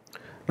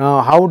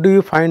 Now, how do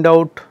you find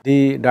out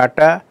the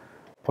data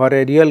for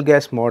a real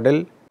gas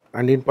model,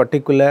 and in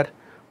particular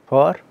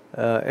for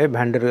a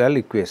van der Waals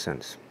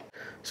equations?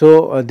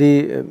 So,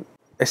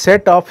 a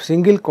set of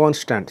single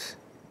constants,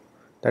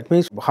 that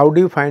means how do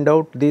you find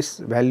out this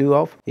value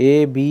of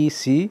A, B,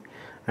 C,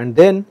 and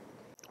then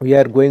we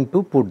are going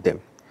to put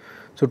them.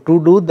 So, to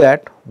do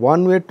that,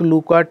 one way to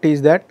look at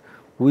is that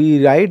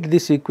we write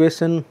this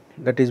equation,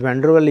 that is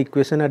van der Waals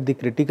equation, at the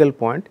critical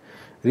point,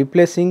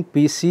 replacing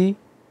Pc,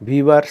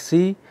 V bar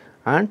C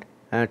and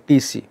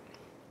Tc.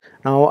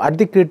 Now, at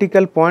the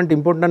critical point,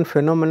 important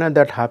phenomena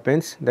that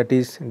happens, that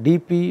is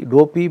dP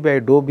dou P by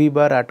dou V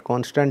bar at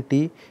constant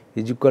T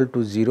is equal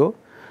to 0,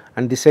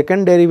 and the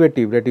second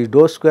derivative, that is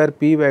dou square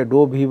P by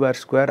dou V bar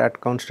square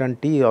at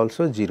constant T is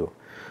also 0.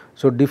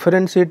 So,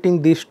 differentiation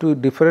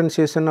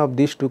of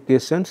these two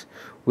equations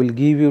will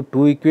give you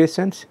two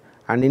equations,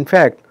 and in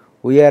fact,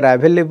 we are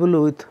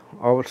available with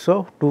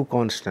also two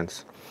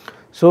constants.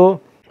 So,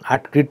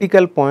 at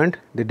critical point,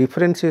 the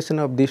differentiation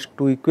of these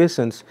two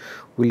equations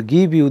will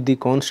give you the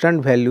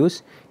constant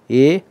values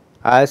A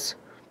as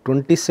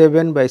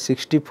 27 by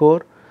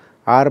 64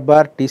 R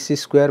bar Tc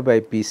square by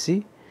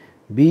Pc,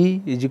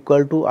 B is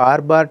equal to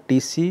R bar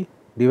Tc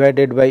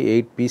divided by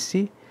 8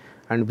 Pc,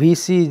 and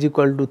Vc is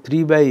equal to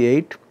 3 by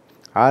 8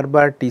 R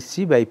bar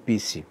Tc by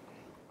Pc,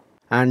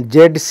 and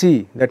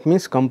Zc, that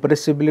means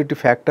compressibility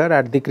factor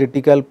at the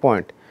critical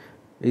point,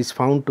 is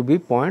found to be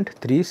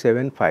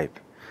 0.375.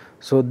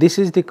 So, this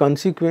is the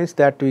consequence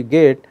that we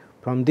get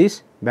from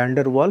this van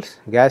der Waals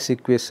gas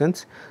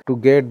equations to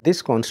get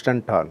this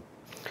constant term.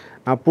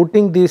 Now,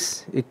 putting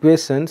these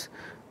equations,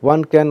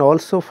 one can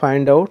also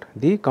find out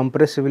the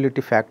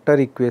compressibility factor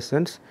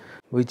equations,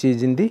 which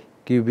is in the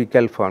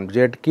cubical form,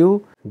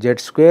 Zq, Z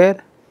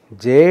square,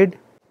 Z,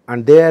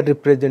 and they are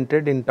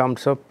represented in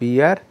terms of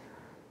PR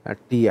and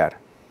TR.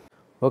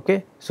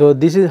 Okay. So,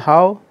 this is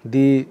how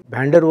the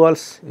van der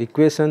Waals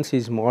equations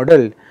is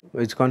modeled,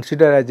 which is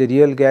considered as a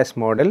real gas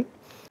model,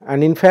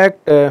 and in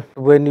fact,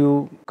 when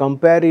you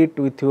compare it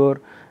with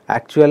your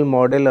actual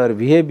model or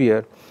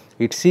behavior,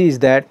 it sees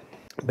that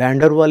van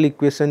der Waals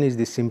equation is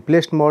the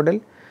simplest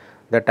model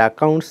that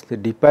accounts the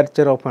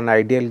departure of an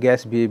ideal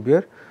gas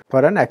behavior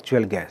for an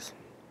actual gas.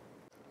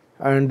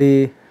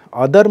 And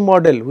other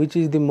model which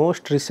is the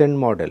most recent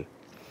model,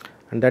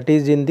 and that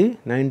is in the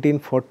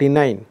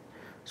 1949.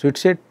 So, it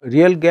is a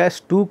real gas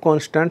two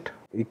constant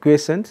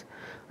equations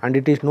and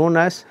it is known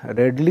as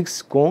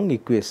Redlich-Kwong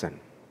equation.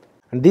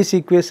 And this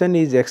equation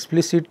is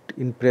explicit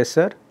in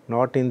pressure,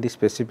 not in the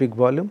specific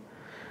volume.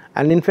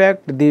 And in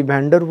fact, the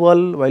van der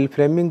Waal, while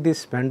framing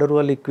this van der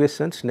Waal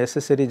equations,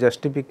 necessary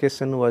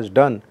justification was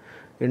done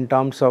in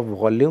terms of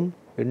volume,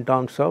 in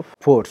terms of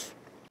force.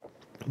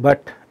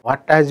 But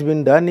what has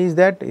been done is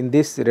that in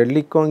this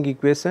Redlich-Kwong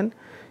equation,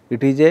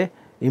 it is a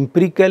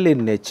empirical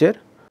in nature,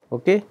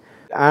 okay,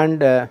 and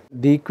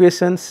the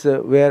equations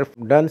were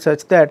done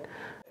such that,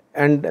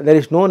 and there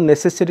is no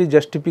necessary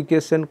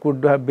justification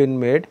could have been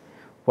made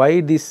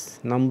why these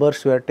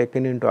numbers were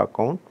taken into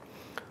account.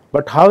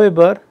 But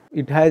however,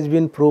 it has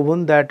been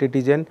proven that it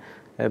is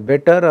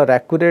better or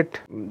accurate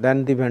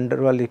than the van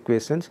der Waal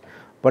equations,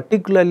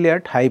 particularly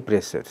at high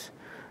pressures.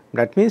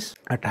 That means,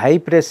 at high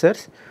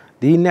pressures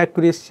the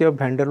inaccuracy of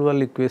van der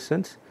Waal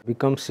equations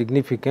becomes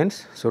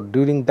significant. So,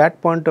 during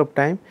that point of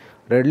time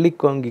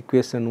Redlich-Kwong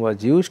equation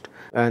was used,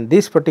 and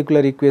this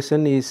particular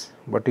equation is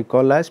what we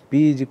call as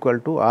P is equal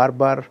to R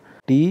bar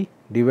T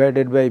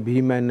divided by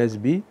V minus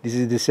B. This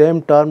is the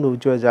same term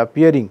which was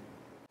appearing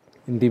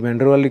in the van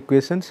der Waal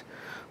equations,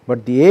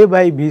 but the A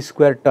by V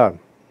square term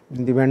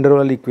in the van der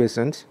Waal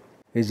equations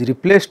is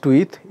replaced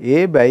with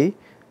A by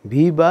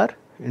V bar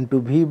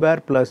into V bar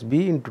plus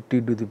B into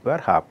T to the power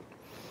half.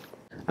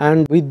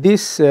 And with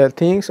these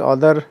things,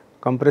 other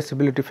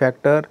compressibility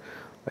factor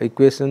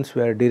equations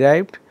were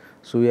derived.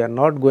 So, we are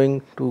not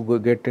going to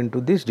get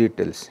into these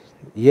details.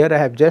 Here I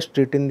have just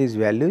written these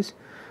values.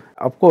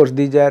 Of course,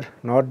 these are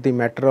not the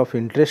matter of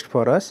interest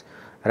for us,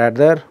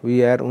 rather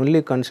we are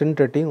only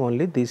concentrating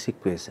only these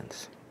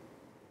equations.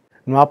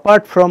 Now,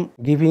 apart from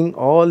giving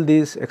all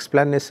these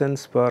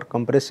explanations for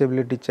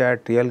compressibility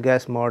chart, real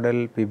gas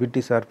model,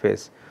 PVT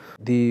surface,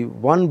 the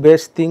one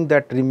best thing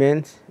that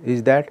remains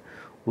is that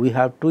we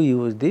have to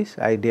use this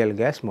ideal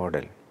gas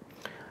model.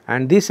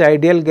 And this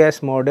ideal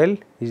gas model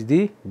is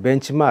the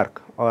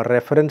benchmark or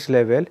reference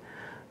level.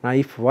 Now,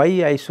 if why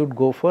I should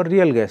go for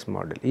real gas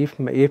model?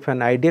 If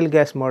an ideal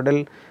gas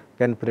model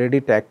can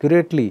predict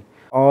accurately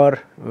or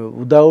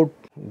without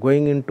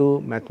going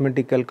into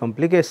mathematical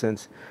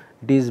complications,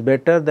 it is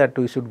better that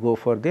we should go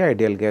for the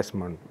ideal gas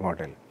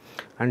model.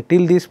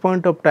 Until this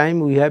point of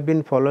time, we have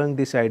been following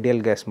this ideal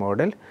gas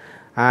model,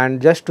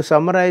 and just to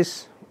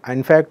summarize,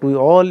 in fact, we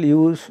all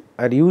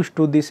are used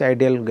to this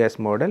ideal gas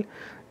model.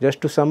 Just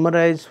to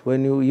summarize,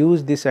 when you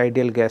use this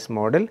ideal gas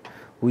model,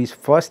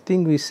 first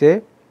thing we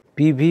say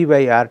PV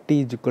by RT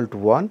is equal to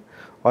 1,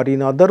 or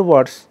in other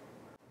words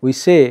we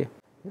say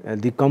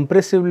the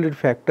compressibility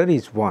factor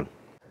is 1.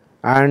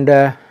 And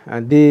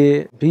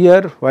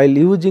here while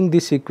using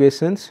these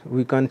equations,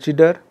 we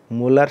consider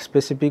molar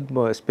specific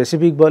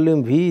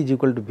volume V is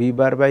equal to V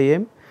bar by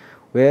M,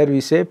 where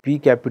we say P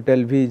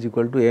capital V is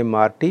equal to M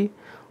RT.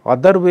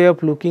 Other way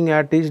of looking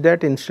at is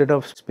that instead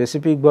of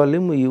specific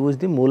volume, we use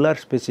the molar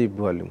specific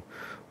volume,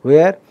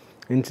 where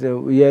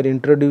we are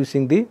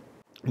introducing the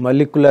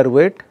molecular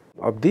weight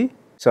of the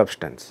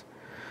substance.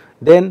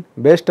 Then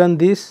based on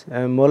this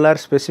molar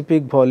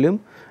specific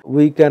volume,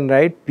 we can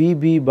write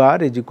PB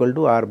bar is equal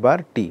to R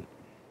bar T.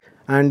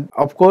 And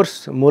of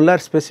course, molar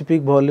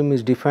specific volume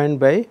is defined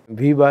by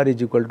V bar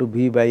is equal to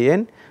V by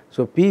N.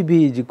 So,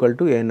 PB is equal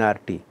to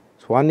nRT.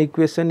 So, one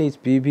equation is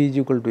PB is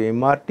equal to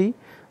mRT,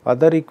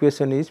 other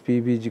equation is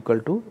PB is equal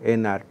to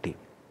nRT.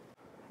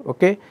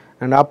 Okay.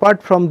 And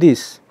apart from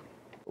this,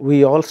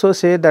 we also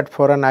say that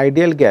for an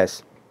ideal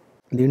gas,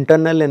 the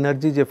internal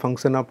energy is a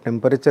function of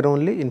temperature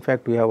only. In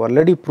fact, we have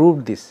already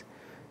proved this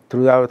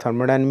through our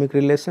thermodynamic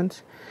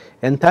relations.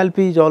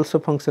 Enthalpy is also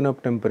function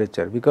of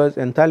temperature, because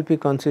enthalpy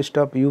consists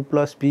of U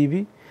plus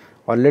PV.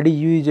 Already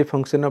U is a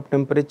function of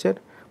temperature,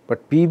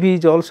 but PV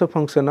is also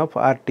function of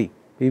RT.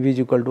 PV is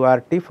equal to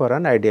RT for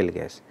an ideal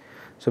gas.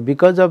 So,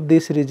 because of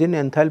this reason,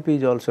 enthalpy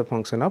is also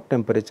function of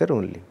temperature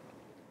only.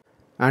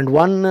 And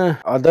one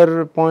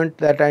other point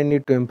that I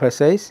need to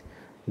emphasize,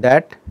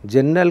 that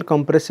general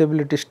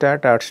compressibility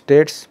stat at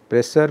states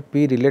pressure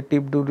P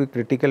relative to the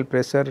critical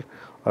pressure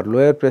or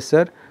lower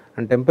pressure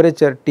and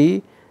temperature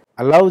T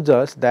allows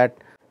us that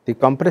the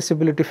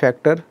compressibility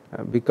factor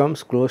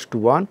becomes close to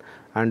 1,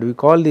 and we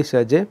call this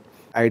as a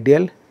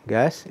ideal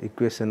gas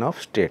equation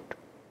of state.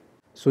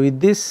 So,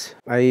 with this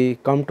I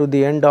come to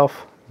the end of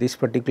this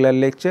particular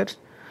lecture.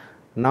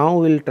 Now,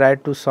 we will try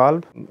to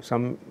solve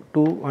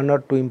one or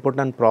two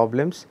important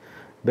problems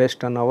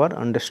based on our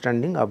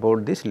understanding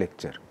about this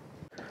lecture.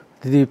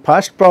 The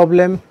first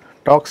problem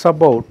talks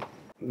about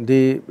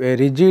a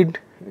rigid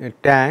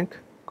tank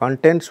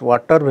contains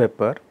water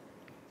vapor,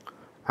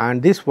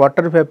 and this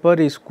water vapor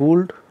is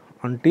cooled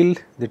until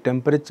the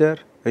temperature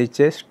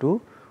reaches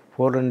to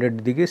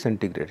 400 degree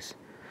centigrades.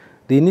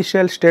 The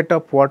initial state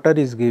of water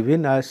is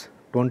given as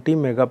 20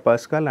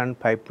 megapascal and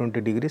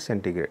 520 degree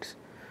centigrades.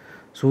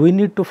 So, we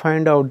need to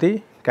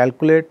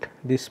calculate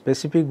the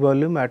specific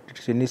volume at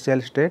its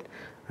initial state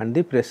and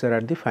the pressure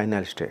at the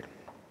final state.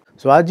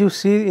 So, as you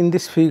see in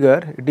this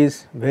figure, it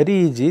is very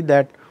easy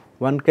that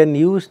one can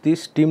use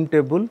this steam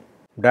table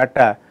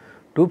data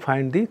to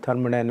find the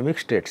thermodynamic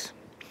states,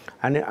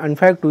 and in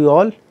fact we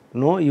all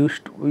know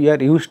we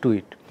are used to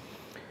it.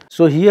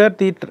 So, here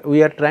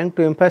we are trying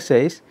to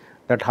emphasize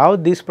that how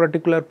this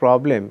particular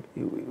problem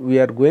we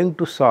are going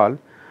to solve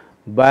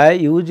by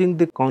using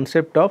the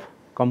concept of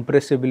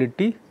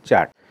compressibility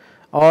chart,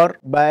 or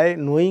by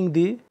knowing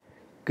the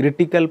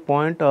critical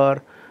point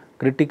or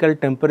critical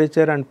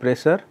temperature and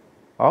pressure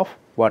of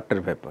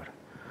water vapor.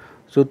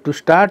 So, to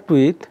start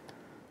with,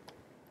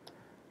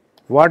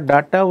 what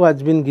data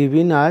was been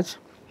given as,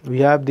 we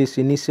have this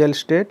initial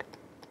state.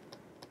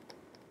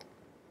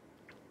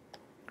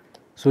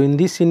 So, in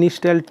this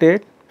initial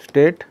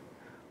state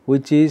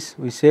which is,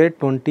 we said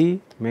 20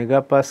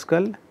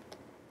 megapascal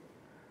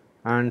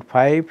and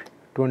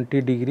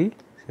 520 degree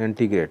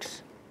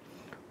centigrades.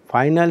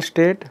 Final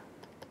state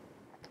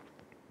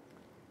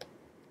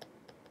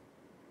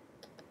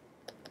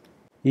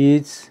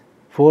is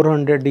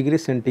 400 degree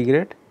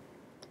centigrade,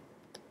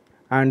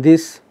 and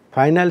this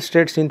final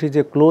state, since it is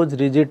a closed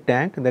rigid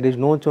tank, there is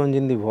no change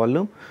in the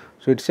volume.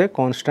 So, it is a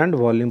constant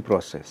volume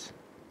process.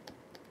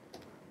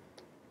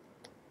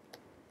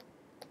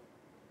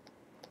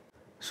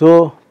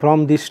 So,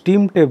 from the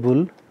steam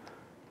table,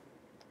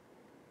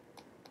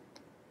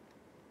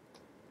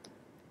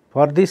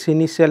 for this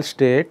initial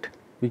state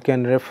we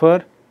can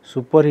refer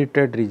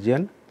superheated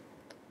region,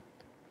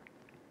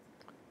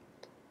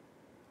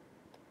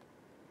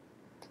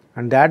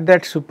 and at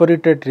that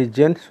superheated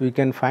region we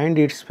can find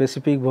its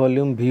specific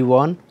volume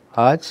V1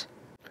 as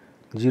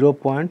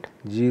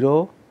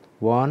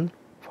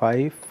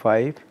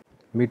 0.0155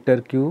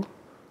 meter cube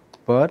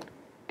per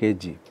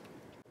kg.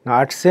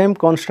 Now, at same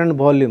constant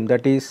volume,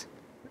 that is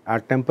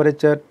at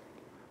temperature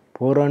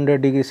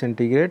 400 degree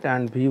centigrade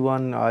and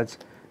V1 as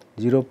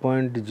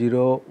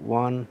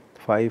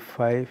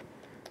 0.0155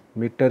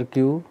 meter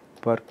cube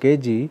per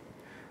kg,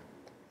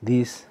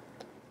 this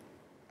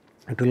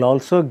it will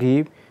also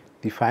give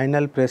the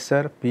final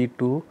pressure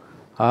P2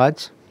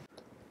 as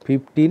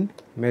 15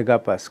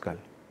 megapascal.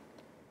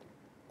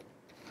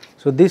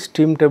 So, this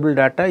steam table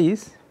data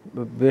is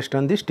based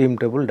on the steam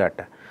table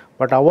data,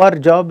 but our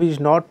job is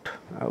not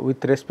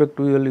with respect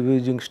to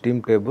using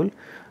steam table,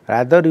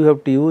 rather you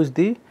have to use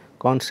the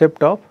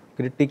concept of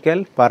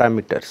critical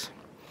parameters.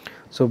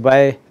 So,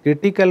 by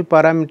critical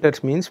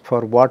parameters means,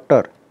 for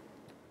water,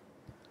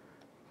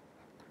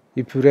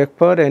 if you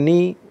refer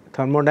any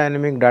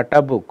thermodynamic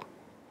data book,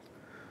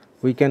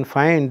 we can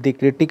find the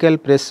critical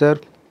pressure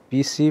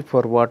Pc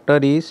for water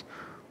is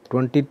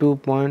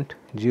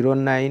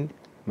 22.09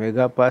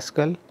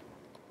 megapascal,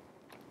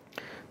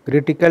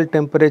 critical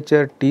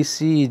temperature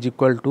Tc is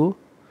equal to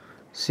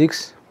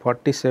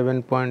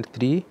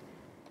 647.3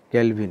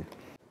 Kelvin.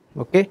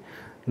 Okay.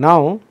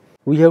 Now,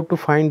 we have to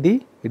find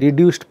the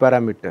reduced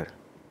parameter.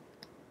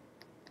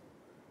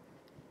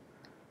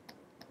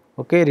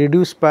 Okay,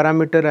 reduced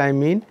parameter, I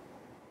mean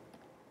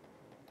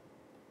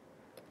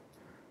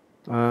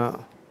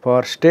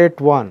for state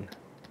 1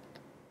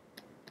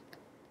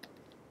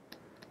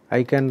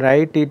 I can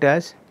write it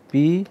as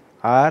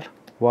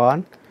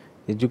PR1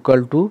 is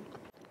equal to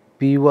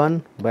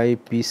P1 by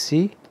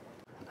Pc,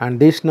 and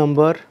this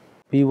number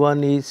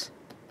P1 is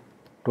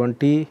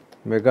 20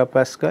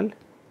 megapascal.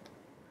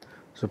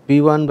 So,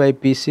 P1 by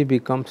Pc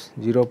becomes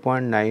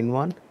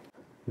 0.91,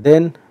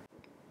 then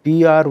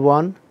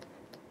PR1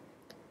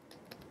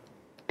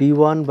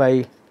 T1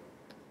 by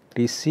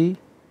Tc,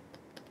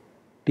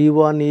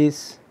 T1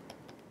 is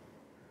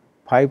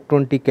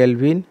 520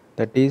 Kelvin,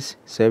 that is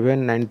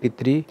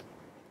 793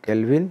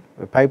 Kelvin,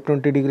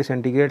 520 degree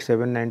centigrade,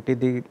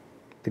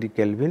 793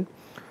 Kelvin.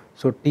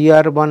 So,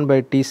 TR1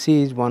 by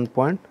Tc is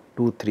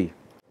 1.23.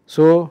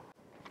 So,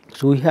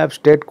 we have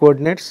state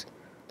coordinates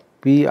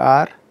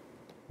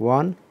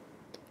PR1,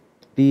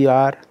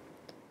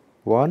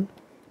 TR1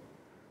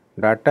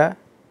 data.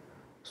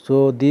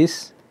 So,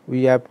 this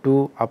we have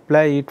to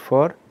apply it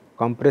for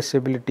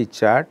compressibility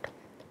chart,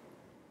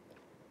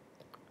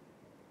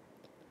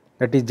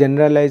 that is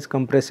generalized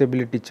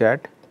compressibility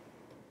chart,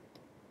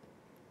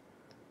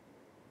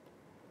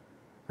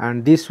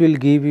 and this will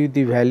give you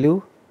the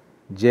value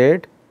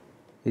Z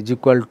is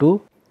equal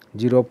to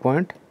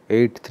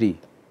 0.83,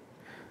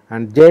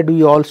 and Z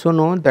we also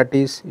know that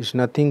is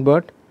nothing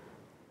but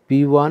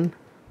P1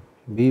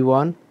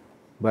 V1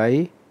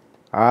 by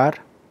R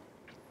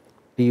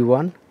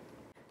T1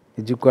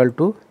 is equal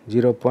to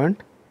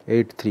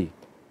 0.83,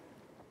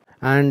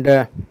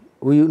 and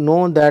we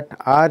know that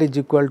R is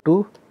equal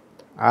to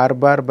R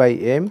bar by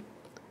M.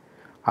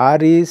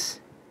 R is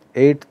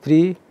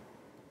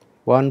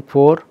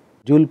 8314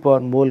 joule per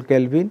mole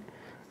Kelvin,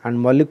 and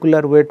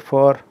molecular weight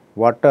for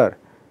water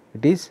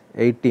it is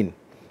 18.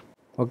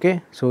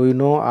 Okay. So, we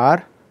know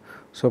R.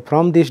 So,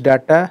 from this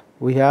data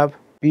we have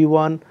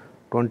P1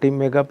 20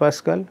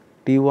 megapascal,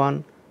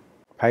 T1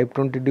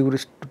 520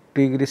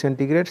 degree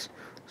centigrades.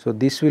 So,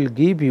 this will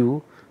give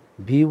you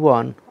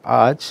V1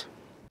 as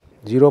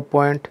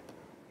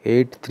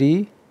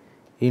 0.83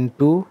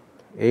 into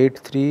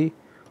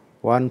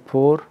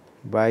 8314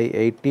 by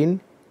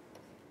 18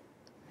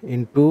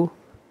 into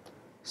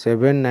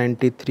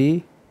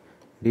 793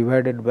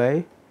 divided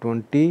by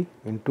 20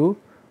 into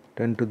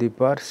 10 to the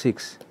power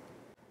 6,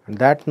 and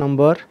that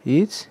number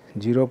is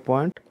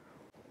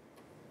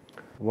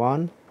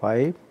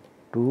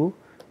 0.152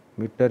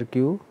 meter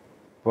cube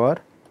per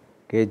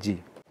kg,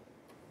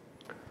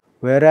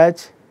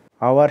 whereas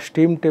our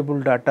steam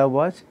table data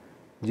was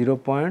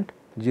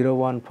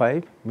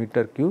 0.015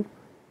 meter cube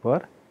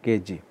per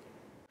kg.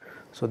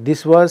 So,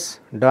 this was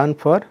done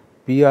for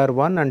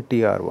PR1 and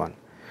TR1.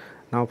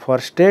 Now, for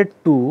state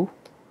 2,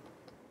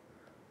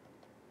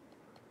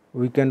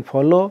 we can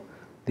follow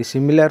the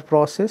similar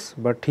process,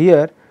 but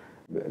here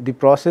the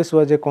process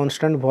was a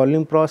constant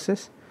volume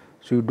process.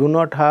 So, you do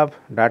not have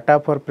data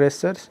for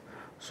pressures.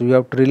 So, you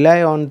have to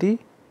rely on the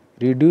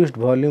reduced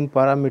volume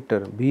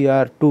parameter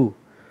VR2,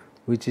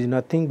 which is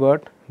nothing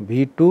but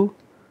V2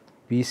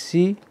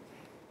 PC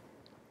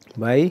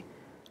by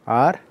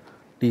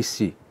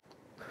RTC,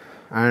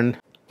 and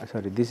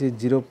this is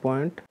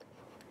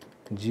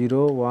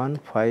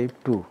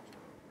 0.0152.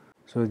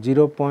 So,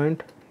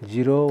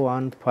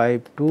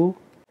 0.0152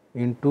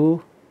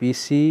 into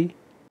PC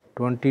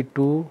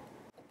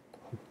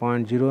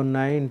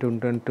 22.09 into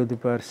 10 to the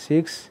power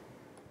 6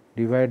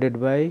 divided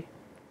by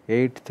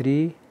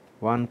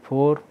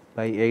 8314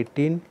 by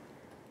 18,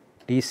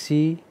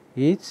 TC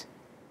is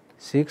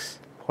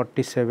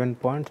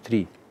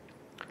 647.3.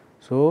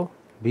 So,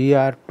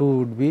 VR2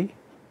 would be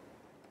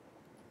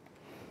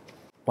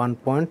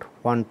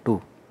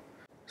 1.12.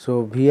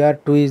 So,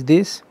 VR2 is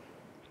this,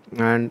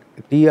 and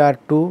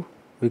TR2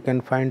 we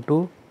can find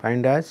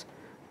as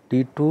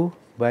T2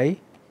 by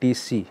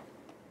TC,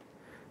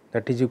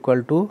 that is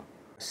equal to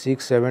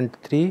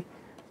 673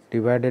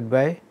 divided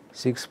by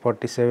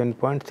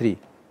 647.3,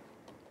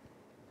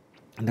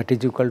 that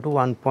is equal to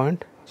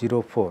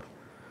 1.04,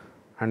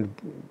 and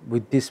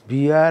with this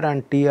BR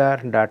and TR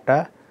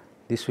data,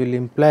 this will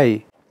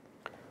imply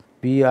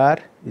PR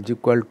is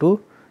equal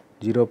to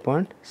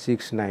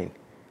 0.69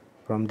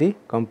 from the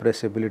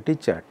compressibility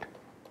chart.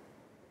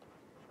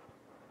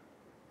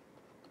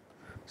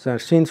 So,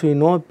 since we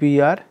know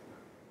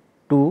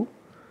PR2,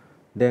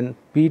 then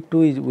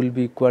P2 will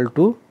be equal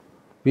to,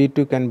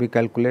 P2 can be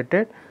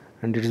calculated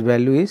and its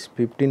value is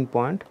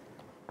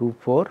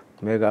 15.24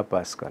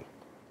 megapascal.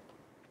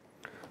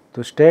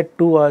 So, state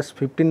 2 was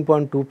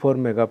 15.24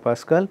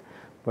 megapascal,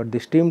 but the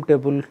steam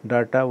table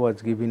data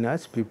was given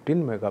as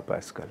 15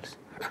 megapascals.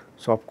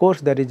 So, of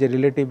course, there is a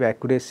relative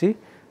accuracy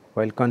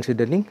while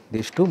considering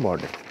these two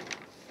models.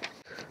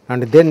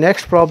 And then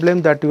next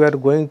problem that we are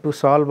going to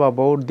solve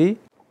about the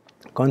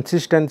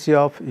consistency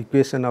of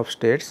equation of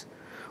states.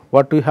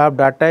 What we have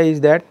data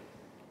is that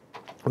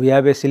we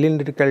have a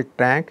cylindrical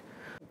tank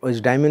whose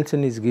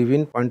dimension is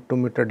given 0.2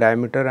 meter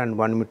diameter and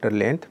 1 meter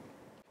length.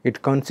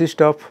 It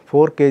consists of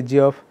 4 kg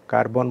of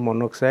carbon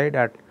monoxide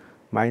at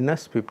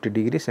minus 50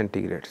 degree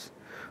centigrades.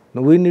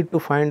 Now, we need to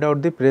find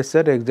out the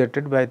pressure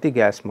exerted by the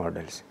gas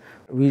models.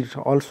 We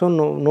also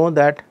know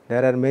that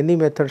there are many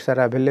methods are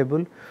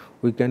available.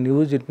 We can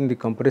use it in the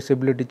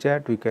compressibility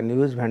chart, we can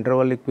use van der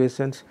Waals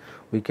equations,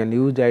 we can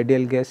use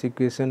ideal gas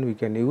equation, we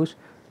can use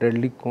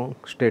Redlich-Kwong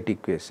state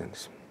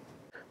equations.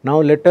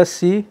 Now, let us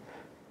see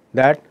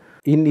that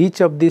in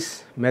each of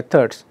these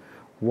methods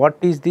what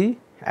is the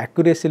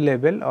accuracy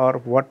level or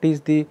what is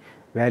the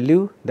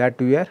value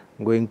that we are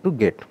going to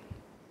get.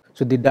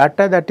 So, the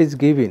data that is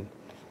given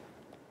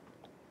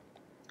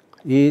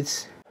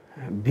is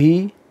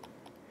V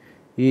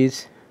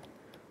is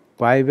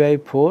pi by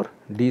 4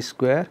 d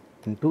square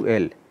into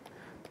L,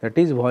 that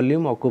is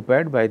volume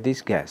occupied by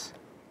this gas.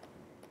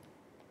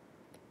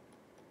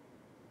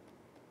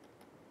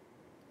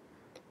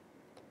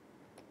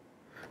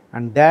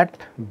 And that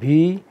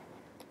V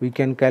we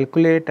can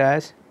calculate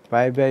as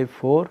pi by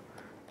 4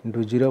 into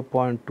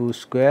 0.2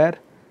 square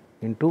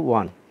into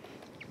 1,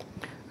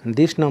 and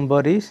this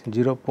number is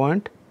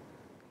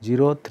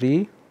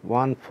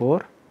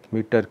 0.0314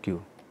 meter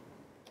cube.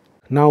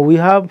 Now, we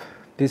have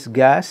this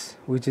gas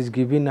which is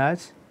given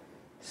as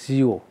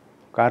CO,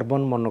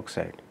 carbon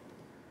monoxide.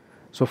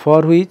 So,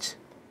 for which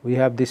we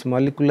have this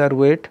molecular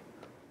weight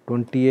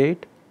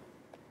 28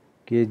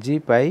 kg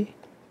per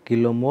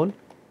kilomole,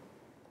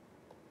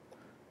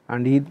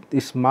 and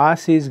this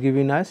mass is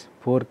given as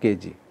 4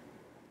 kg.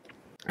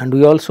 And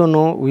we also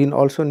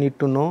need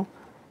to know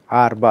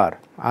R bar.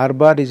 R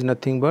bar is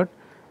nothing but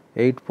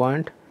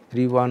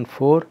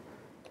 8.314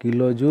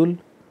 kilojoule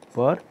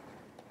per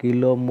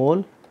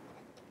kilomole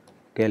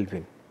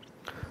Kelvin.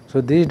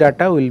 So, this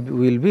data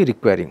will be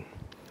requiring.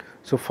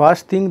 So,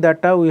 first thing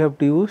data we have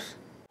to use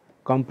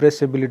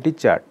compressibility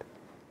chart.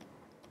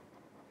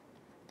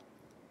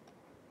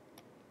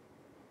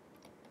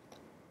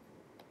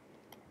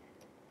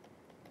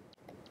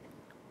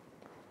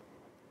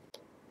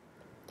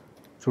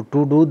 So,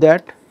 to do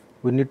that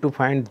we need to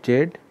find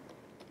Z,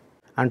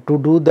 and to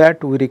do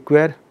that we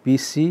require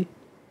PC,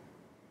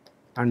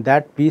 and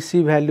that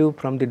PC value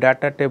from the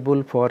data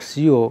table for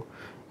CO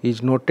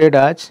is noted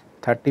as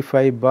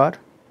 35 bar.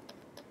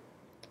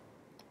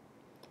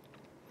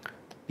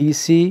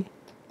 TC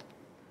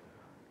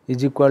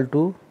is equal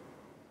to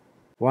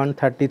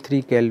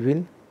 133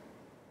 Kelvin.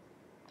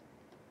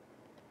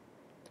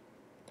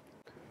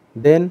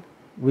 Then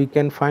we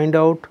can find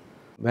out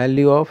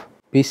value of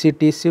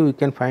PCTC, we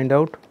can find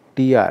out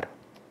TR,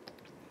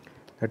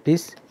 that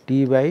is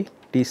T by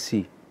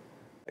Tc.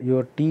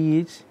 Your T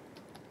is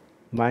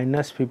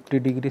minus 50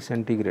 degree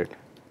centigrade,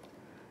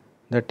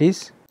 that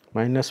is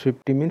minus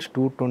 50 means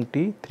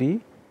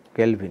 223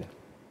 Kelvin.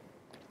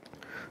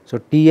 So,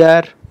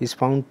 TR is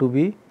found to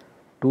be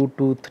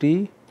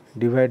 223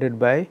 divided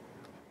by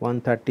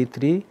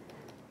 133,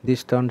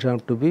 this turns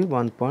out to be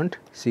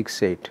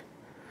 1.68.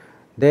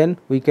 Then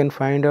we can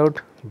find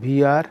out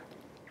VR,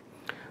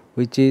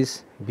 which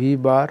is V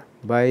bar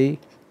by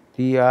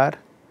TR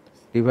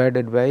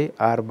divided by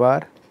R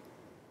bar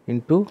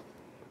into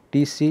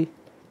TC,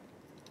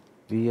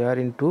 VR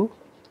into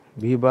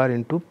V bar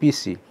into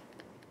PC.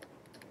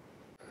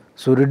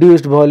 So,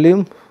 reduced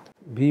volume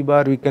V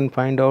bar we can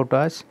find out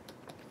as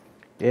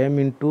M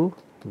into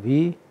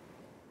V,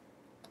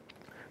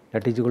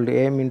 that is equal to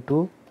M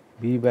into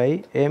V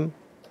by M.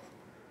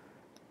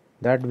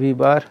 That V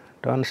bar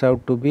turns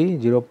out to be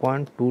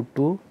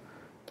 0.22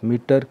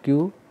 meter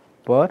cube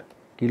per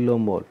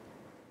kilomole.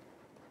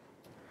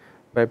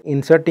 By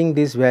inserting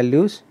these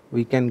values,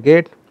 we can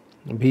get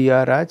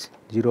VR as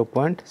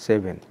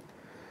 0.7.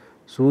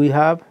 So, we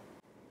have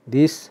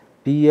this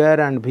TR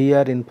and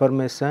VR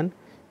information.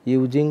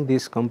 Using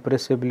this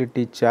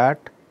compressibility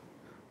chart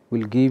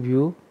will give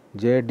you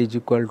Z is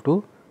equal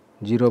to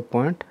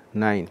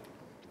 0.9.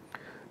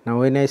 Now,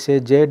 when I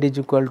say Z is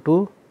equal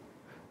to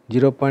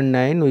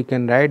 0.9, we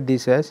can write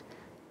this as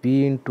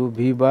P into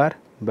V bar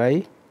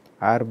by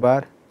R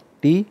bar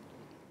T,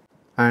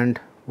 and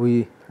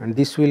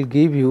this will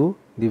give you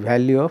the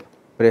value of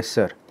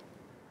pressure.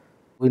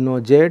 We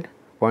know Z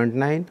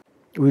 0.9,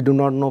 we do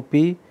not know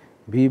P,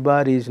 V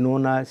bar is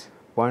known as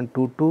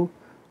 0.22,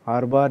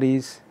 R bar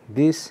is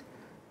this,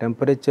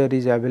 temperature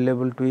is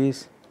available to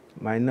is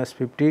minus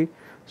 50.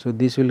 So,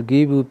 this will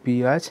give you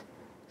P as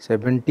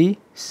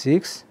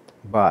 76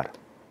 bar.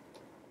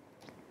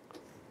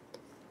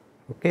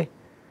 Okay.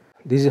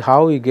 This is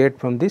how we get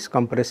from this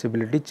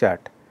compressibility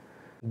chart.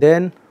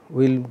 Then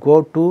we will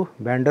go to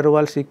van der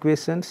Waals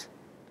equations,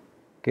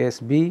 case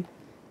B.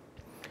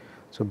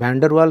 So, van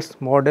der Waals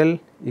model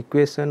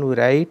equation we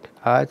write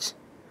as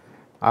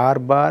R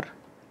bar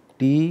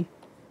T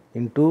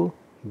into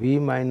V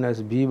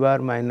minus B bar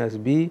minus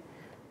B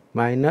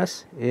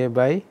minus A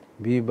by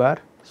B bar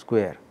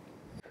square.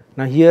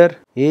 Now, here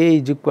A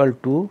is equal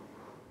to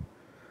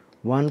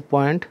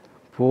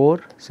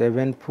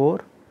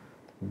 1.474,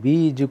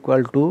 B is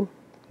equal to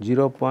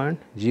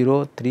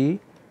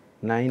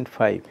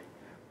 0.0395.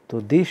 So,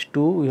 these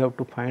two we have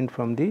to find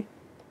from the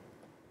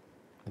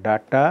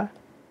data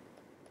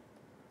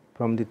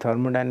from the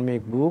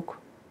thermodynamic book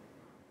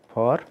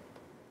for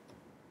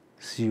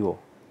CO,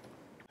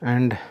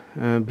 and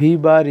V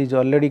bar is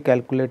already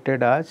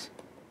calculated as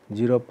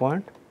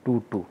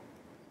 0.22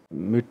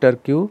 meter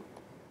cube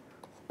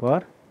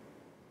per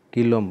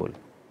kilomole.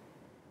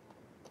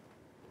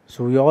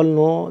 So, we all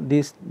know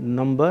this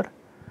number,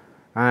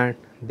 and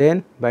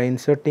then by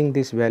inserting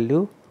this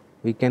value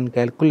we can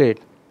calculate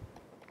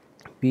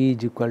P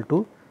is equal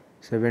to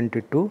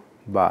 72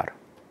 bar.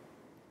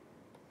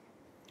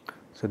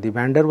 So, the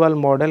van der Waals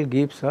model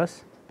gives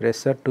us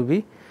pressure to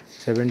be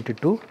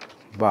 72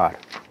 bar.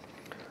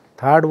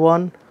 Third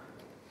one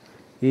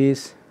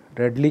is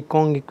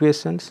Redlich-Kwong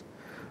equations,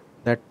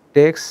 that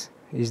takes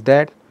is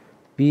that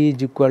P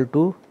is equal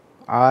to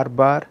R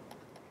bar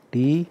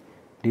T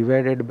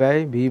divided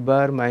by V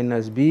bar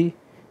minus B.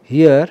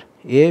 Here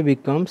A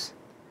becomes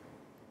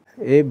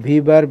A, V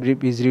bar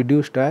is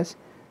reduced as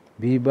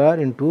V bar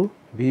into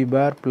V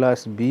bar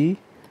plus B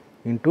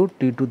into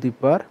T to the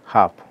power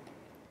half,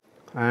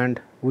 and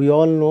we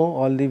all know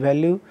all the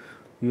value.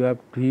 You have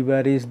V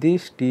bar is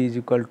this, T is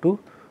equal to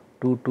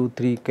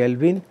 223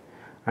 Kelvin,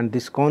 and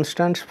this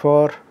constants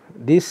for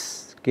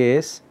this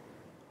case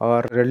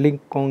or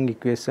Redlich-Kwong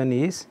equation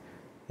is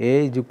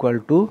A is equal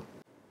to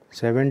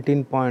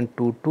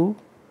 17.22,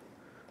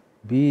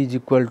 B is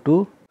equal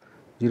to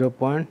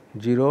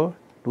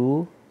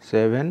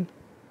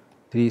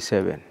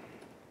 0.02737.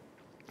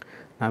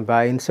 Now,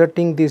 by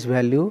inserting this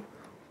value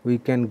we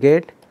can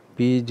get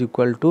P is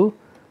equal to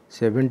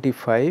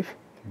 75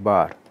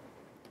 bar.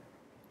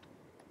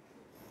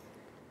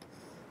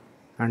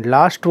 And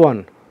last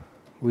one,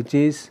 which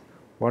is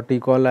what we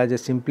call as a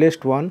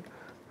simplest one,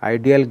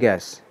 ideal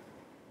gas.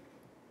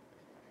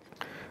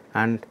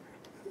 And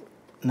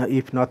now,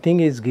 if nothing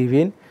is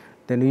given,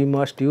 then we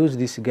must use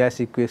this gas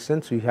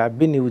equations we have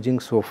been using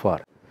so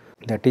far,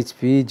 that is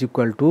P is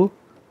equal to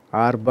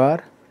R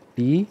bar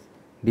T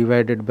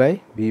divided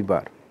by V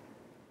bar,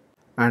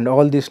 and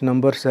all these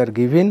numbers are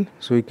given.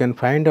 So, we can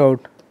find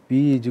out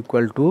P is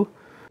equal to,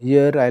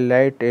 here I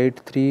write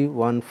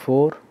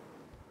 8314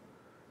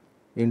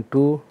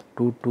 into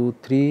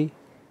 223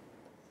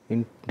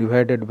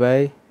 divided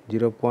by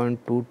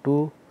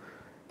 0.22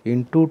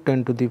 into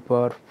 10 to the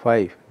power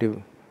 5,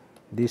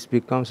 this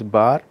becomes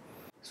bar.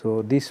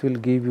 So, this will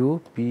give you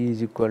P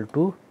is equal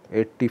to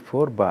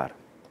 84 bar.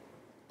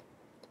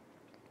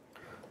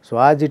 So,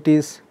 as it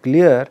is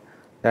clear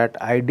that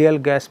ideal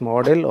gas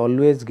model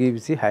always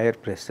gives the higher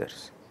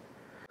pressures,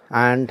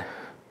 and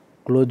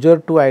closer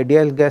to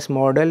ideal gas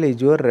model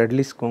is your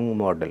Redlich-Kwong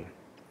model,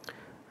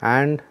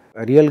 and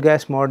real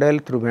gas model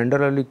through van der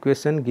Waals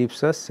equation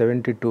gives us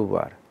 72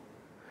 bar,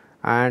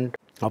 and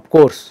of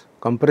course,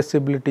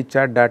 compressibility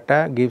chart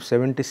data gives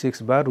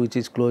 76 bar, which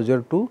is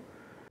closer to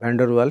van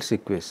der Waals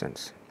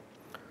equations.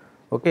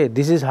 Okay,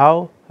 this is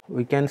how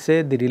we can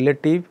say the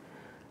relative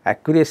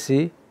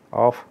accuracy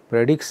of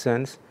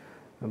predictions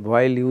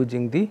while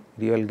using the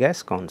real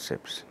gas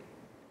concepts.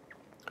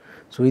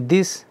 So, with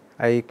this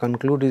I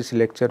conclude this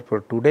lecture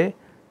for today.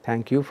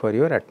 Thank you for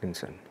your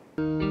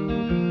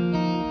attention.